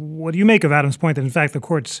 what do you make of Adam's point that, in fact, the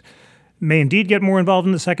courts may indeed get more involved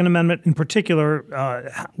in the Second Amendment? In particular,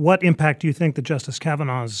 what impact do you think that Justice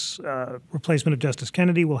Kavanaugh's replacement of Justice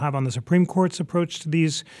Kennedy will have on the Supreme Court's approach to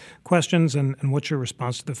these questions? And what's your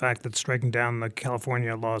response to the fact that striking down the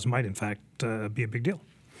California laws might, in fact, be a big deal?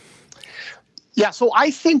 Yeah, so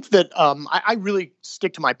I think that I really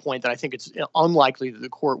stick to my point that I think it's unlikely that the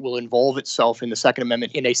court will involve itself in the Second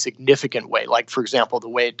Amendment in a significant way, like, for example, the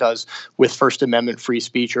way it does with First Amendment free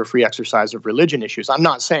speech or free exercise of religion issues. I'm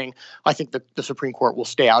not saying I think that the Supreme Court will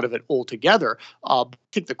stay out of it altogether. I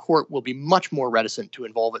think the court will be much more reticent to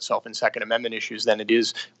involve itself in Second Amendment issues than it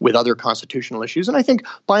is with other constitutional issues. And I think,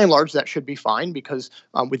 by and large, that should be fine because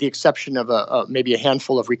with the exception of maybe a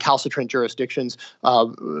handful of recalcitrant jurisdictions,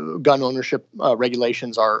 gun ownership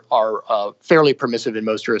regulations are fairly permissive in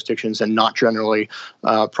most jurisdictions and not generally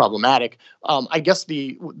problematic. I guess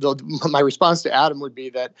my response to Adam would be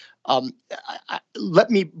that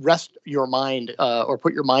let me rest your mind or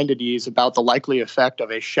put your mind at ease about the likely effect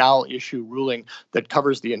of a shall issue ruling that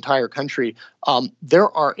covers the entire country.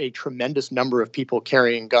 There are a tremendous number of people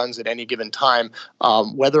carrying guns at any given time,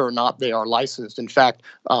 whether or not they are licensed. In fact,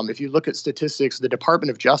 if you look at statistics, the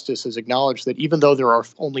Department of Justice has acknowledged that even though there are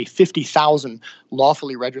only 50,000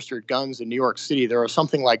 lawfully registered guns in New York City, there are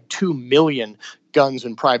something like 2 million guns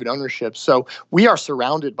and private ownership. So we are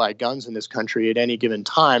surrounded by guns in this country at any given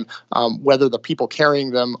time, whether the people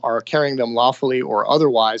carrying them are carrying them lawfully or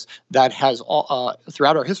otherwise. That has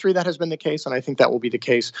throughout our history, that has been the case, and I think that will be the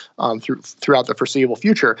case throughout the foreseeable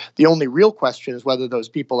future. The only real question is whether those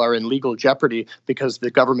people are in legal jeopardy because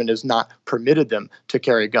the government has not permitted them to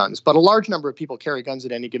carry guns. But a large number of people carry guns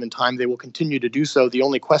at any given time. They will continue to do so. The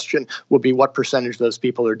only question will be what percentage of those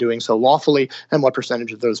people are doing so lawfully and what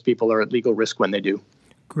percentage of those people are at legal risk when they do.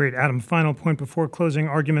 Great. Adam, final point before closing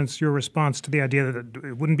arguments, your response to the idea that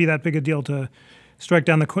it wouldn't be that big a deal to strike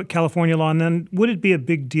down the California law, and then would it be a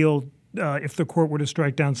big deal if the court were to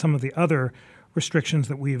strike down some of the other restrictions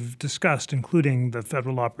that we've discussed, including the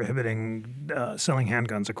federal law prohibiting selling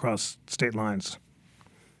handguns across state lines?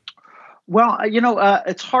 Well,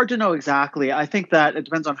 it's hard to know exactly. I think that it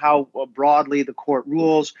depends on how broadly the court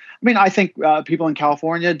rules. I mean, I think people in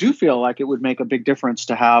California do feel like it would make a big difference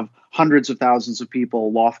to have hundreds of thousands of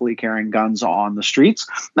people lawfully carrying guns on the streets.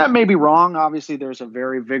 That may be wrong. Obviously, there's a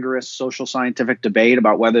very vigorous social scientific debate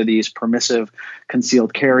about whether these permissive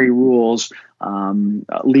concealed carry rules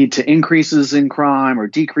lead to increases in crime or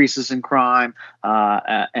decreases in crime,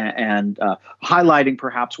 and highlighting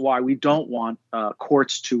perhaps why we don't want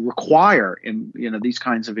courts to require these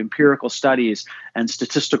kinds of empirical studies and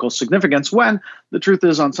statistical significance, when the truth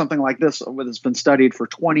is on something like this that's been studied for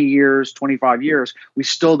 20 years, 25 years, we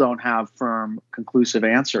still don't have firm, conclusive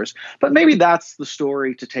answers. But maybe that's the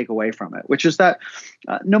story to take away from it, which is that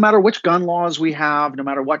no matter which gun laws we have, no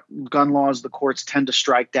matter what gun laws the courts tend to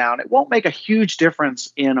strike down, it won't make a huge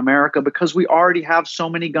difference in America because we already have so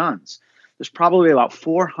many guns. There's probably about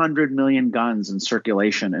 400 million guns in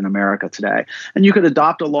circulation in America today. And you could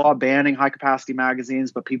adopt a law banning high-capacity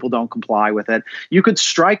magazines, but people don't comply with it. You could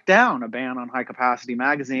strike down a ban on high-capacity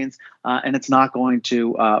magazines, and it's not going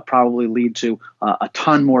to probably lead to a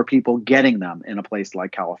ton more people getting them in a place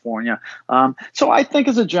like California. So I think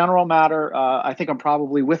as a general matter, I think I'm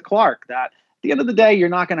probably with Clark that at the end of the day, you're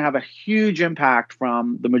not going to have a huge impact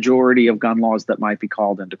from the majority of gun laws that might be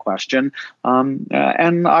called into question.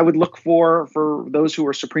 And I would look for those who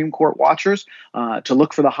are Supreme Court watchers to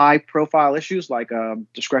look for the high-profile issues like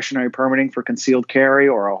discretionary permitting for concealed carry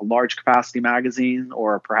or a large capacity magazine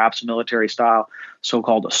or perhaps a military-style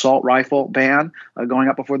so-called assault rifle ban going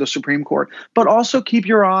up before the Supreme Court. But also keep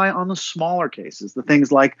your eye on the smaller cases, the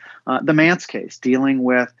things like the Mance case dealing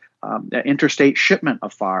with interstate shipment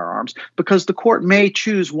of firearms, because the court may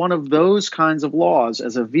choose one of those kinds of laws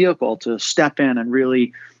as a vehicle to step in and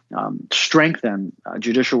really strengthen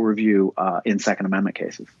judicial review in Second Amendment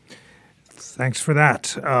cases. Thanks for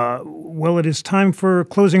that. Well, it is time for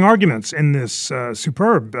closing arguments in this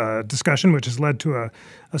superb discussion, which has led to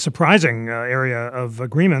a surprising area of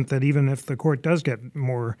agreement that even if the court does get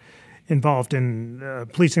more involved in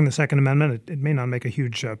policing the Second Amendment, it may not make a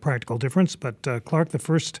huge practical difference. But Clark, the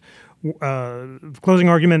first closing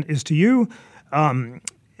argument is to you.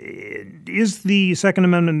 Is the Second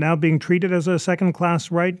Amendment now being treated as a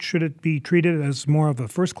second-class right? Should it be treated as more of a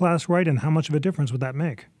first-class right? And how much of a difference would that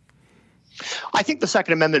make? I think the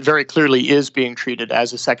Second Amendment very clearly is being treated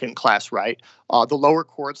as a second-class right. The lower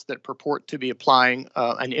courts that purport to be applying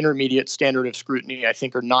an intermediate standard of scrutiny, I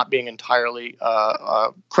think, are not being entirely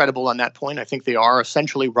credible on that point. I think they are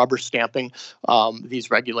essentially rubber stamping these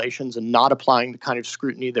regulations and not applying the kind of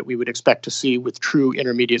scrutiny that we would expect to see with true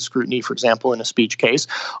intermediate scrutiny, for example, in a speech case.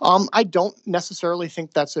 I don't necessarily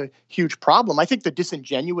think that's a huge problem. I think the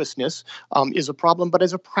disingenuousness is a problem, but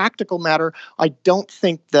as a practical matter, I don't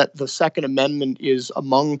think that the Second Amendment is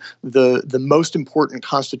among the most important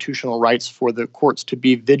constitutional rights for the courts to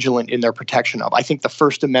be vigilant in their protection of. I think the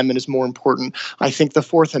First Amendment is more important. I think the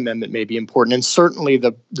Fourth Amendment may be important, and certainly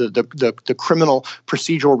the criminal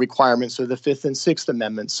procedural requirements of the Fifth and Sixth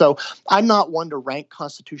Amendments. So I'm not one to rank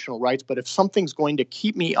constitutional rights, but if something's going to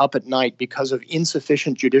keep me up at night because of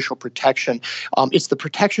insufficient judicial protection, it's the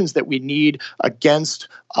protections that we need against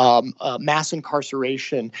mass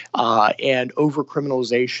incarceration and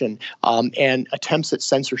over-criminalization and attempts at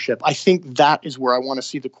censorship. I think that is where I want to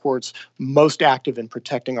see the courts most active in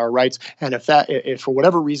protecting our rights. And if for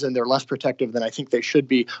whatever reason they're less protective than I think they should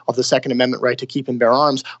be of the Second Amendment right to keep and bear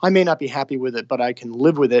arms, I may not be happy with it, but I can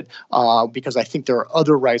live with it because I think there are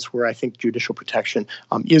other rights where I think judicial protection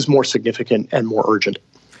is more significant and more urgent.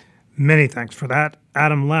 Many thanks for that.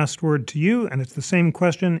 Adam, last word to you, and it's the same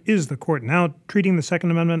question. Is the court now treating the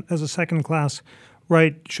Second Amendment as a second-class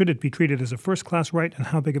right? Should it be treated as a first-class right, and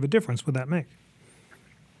how big of a difference would that make?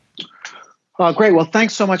 Great. Well,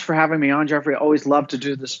 thanks so much for having me on, Jeffrey. I always love to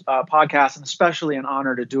do this podcast, and especially an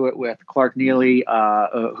honor to do it with Clark Neily,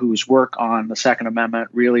 whose work on the Second Amendment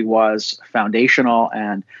really was foundational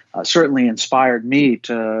and certainly inspired me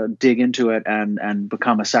to dig into it and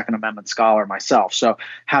become a Second Amendment scholar myself. So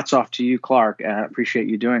hats off to you, Clark. I appreciate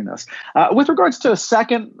you doing this. With regards to a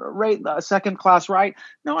second-class right,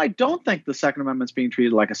 no, I don't think the Second Amendment's being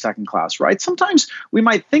treated like a second-class right. Sometimes we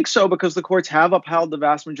might think so because the courts have upheld the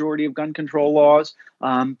vast majority of gun control laws.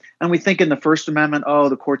 And we think in the First Amendment,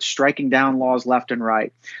 the court's striking down laws left and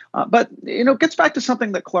right. But it gets back to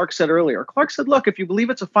something that Clark said earlier. Clark said, look, if you believe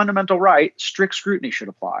it's a fundamental right, strict scrutiny should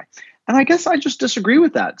apply. And I guess I just disagree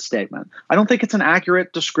with that statement. I don't think it's an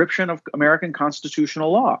accurate description of American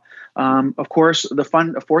constitutional law. Of course,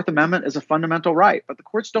 the Fourth Amendment is a fundamental right, but the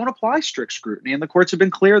courts don't apply strict scrutiny. And the courts have been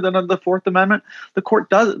clear that under the Fourth Amendment,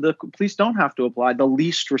 the police don't have to apply the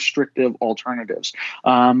least restrictive alternatives.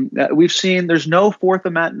 We've seen there's no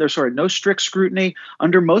no strict scrutiny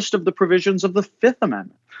under most of the provisions of the Fifth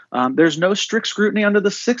Amendment. There's no strict scrutiny under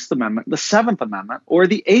the Sixth Amendment, the Seventh Amendment, or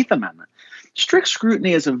the Eighth Amendment. Strict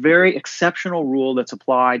scrutiny is a very exceptional rule that's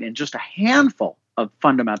applied in just a handful of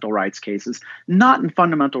fundamental rights cases, not in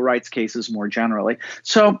fundamental rights cases more generally.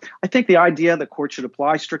 So I think the idea that courts should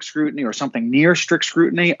apply strict scrutiny or something near strict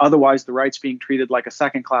scrutiny, otherwise the right's being treated like a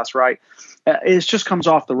second-class right, it just comes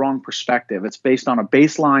off the wrong perspective. It's based on a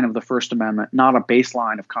baseline of the First Amendment, not a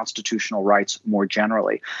baseline of constitutional rights more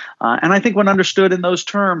generally. And I think when understood in those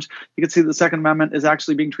terms, you can see the Second Amendment is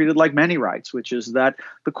actually being treated like many rights, which is that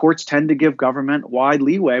the courts tend to give government wide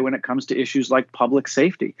leeway when it comes to issues like public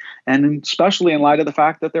safety, and especially in light of the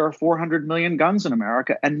fact that there are 400 million guns in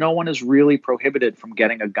America and no one is really prohibited from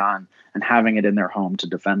getting a gun and having it in their home to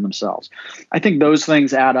defend themselves. I think those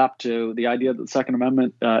things add up to the idea that the Second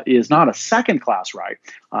Amendment is not a second-class right.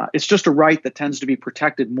 It's just a right that tends to be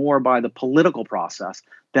protected more by the political process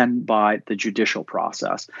than by the judicial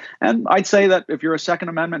process. And I'd say that if you're a Second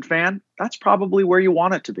Amendment fan, that's probably where you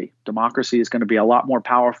want it to be. Democracy is going to be a lot more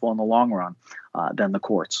powerful in the long run than the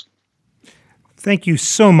courts. Thank you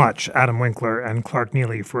so much, Adam Winkler and Clark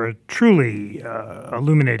Neily, for a truly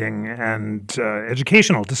illuminating and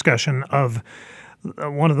educational discussion of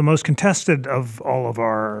one of the most contested of all of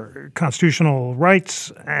our constitutional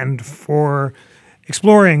rights, and for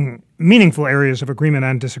exploring meaningful areas of agreement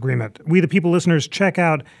and disagreement. We the People listeners, check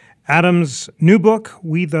out Adam's new book,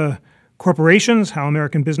 We the Corporations, How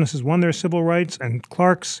American Businesses Won Their Civil Rights, and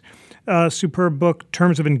Clark's superb book,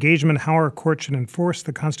 Terms of Engagement, How Our Court Should Enforce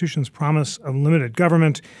the Constitution's Promise of Limited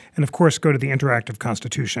Government. And of course, go to the Interactive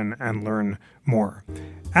Constitution and learn more.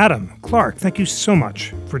 Adam, Clark, thank you so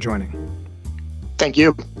much for joining. Thank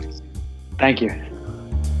you. Thank you.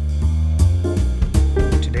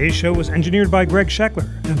 Today's show was engineered by Greg Scheckler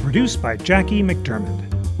and produced by Jackie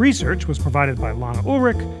McDermott. Research was provided by Lana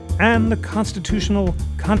Ulrich and the Constitutional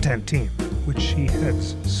Content Team, which she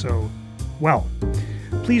heads so well.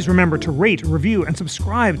 Please remember to rate, review, and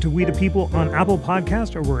subscribe to We the People on Apple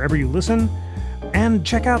Podcast or wherever you listen. And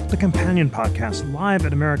check out the companion podcast, Live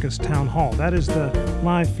at America's Town Hall. That is the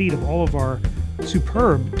live feed of all of our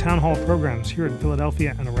superb town hall programs here in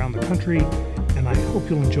Philadelphia and around the country. And I hope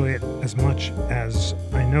you'll enjoy it as much as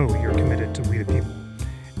I know you're committed to We the People.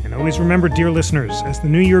 And always remember, dear listeners, as the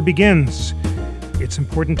new year begins, it's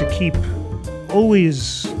important to keep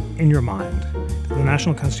always in your mind that the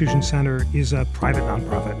National Constitution Center is a private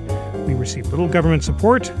nonprofit. We receive little government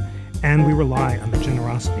support, and we rely on the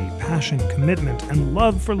generosity, passion, commitment, and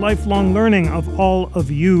love for lifelong learning of all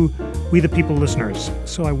of you, We the People listeners.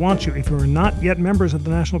 So I want you, if you are not yet members of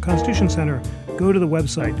the National Constitution Center, go to the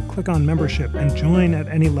website, click on membership, and join at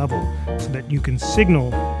any level so that you can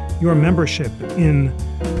signal your membership in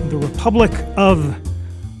the Republic of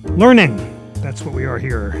Learning. That's what we are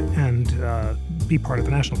here, and be part of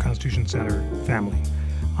the National Constitution Center family.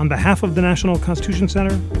 On behalf of the National Constitution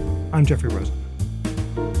Center, I'm Jeffrey Rosen.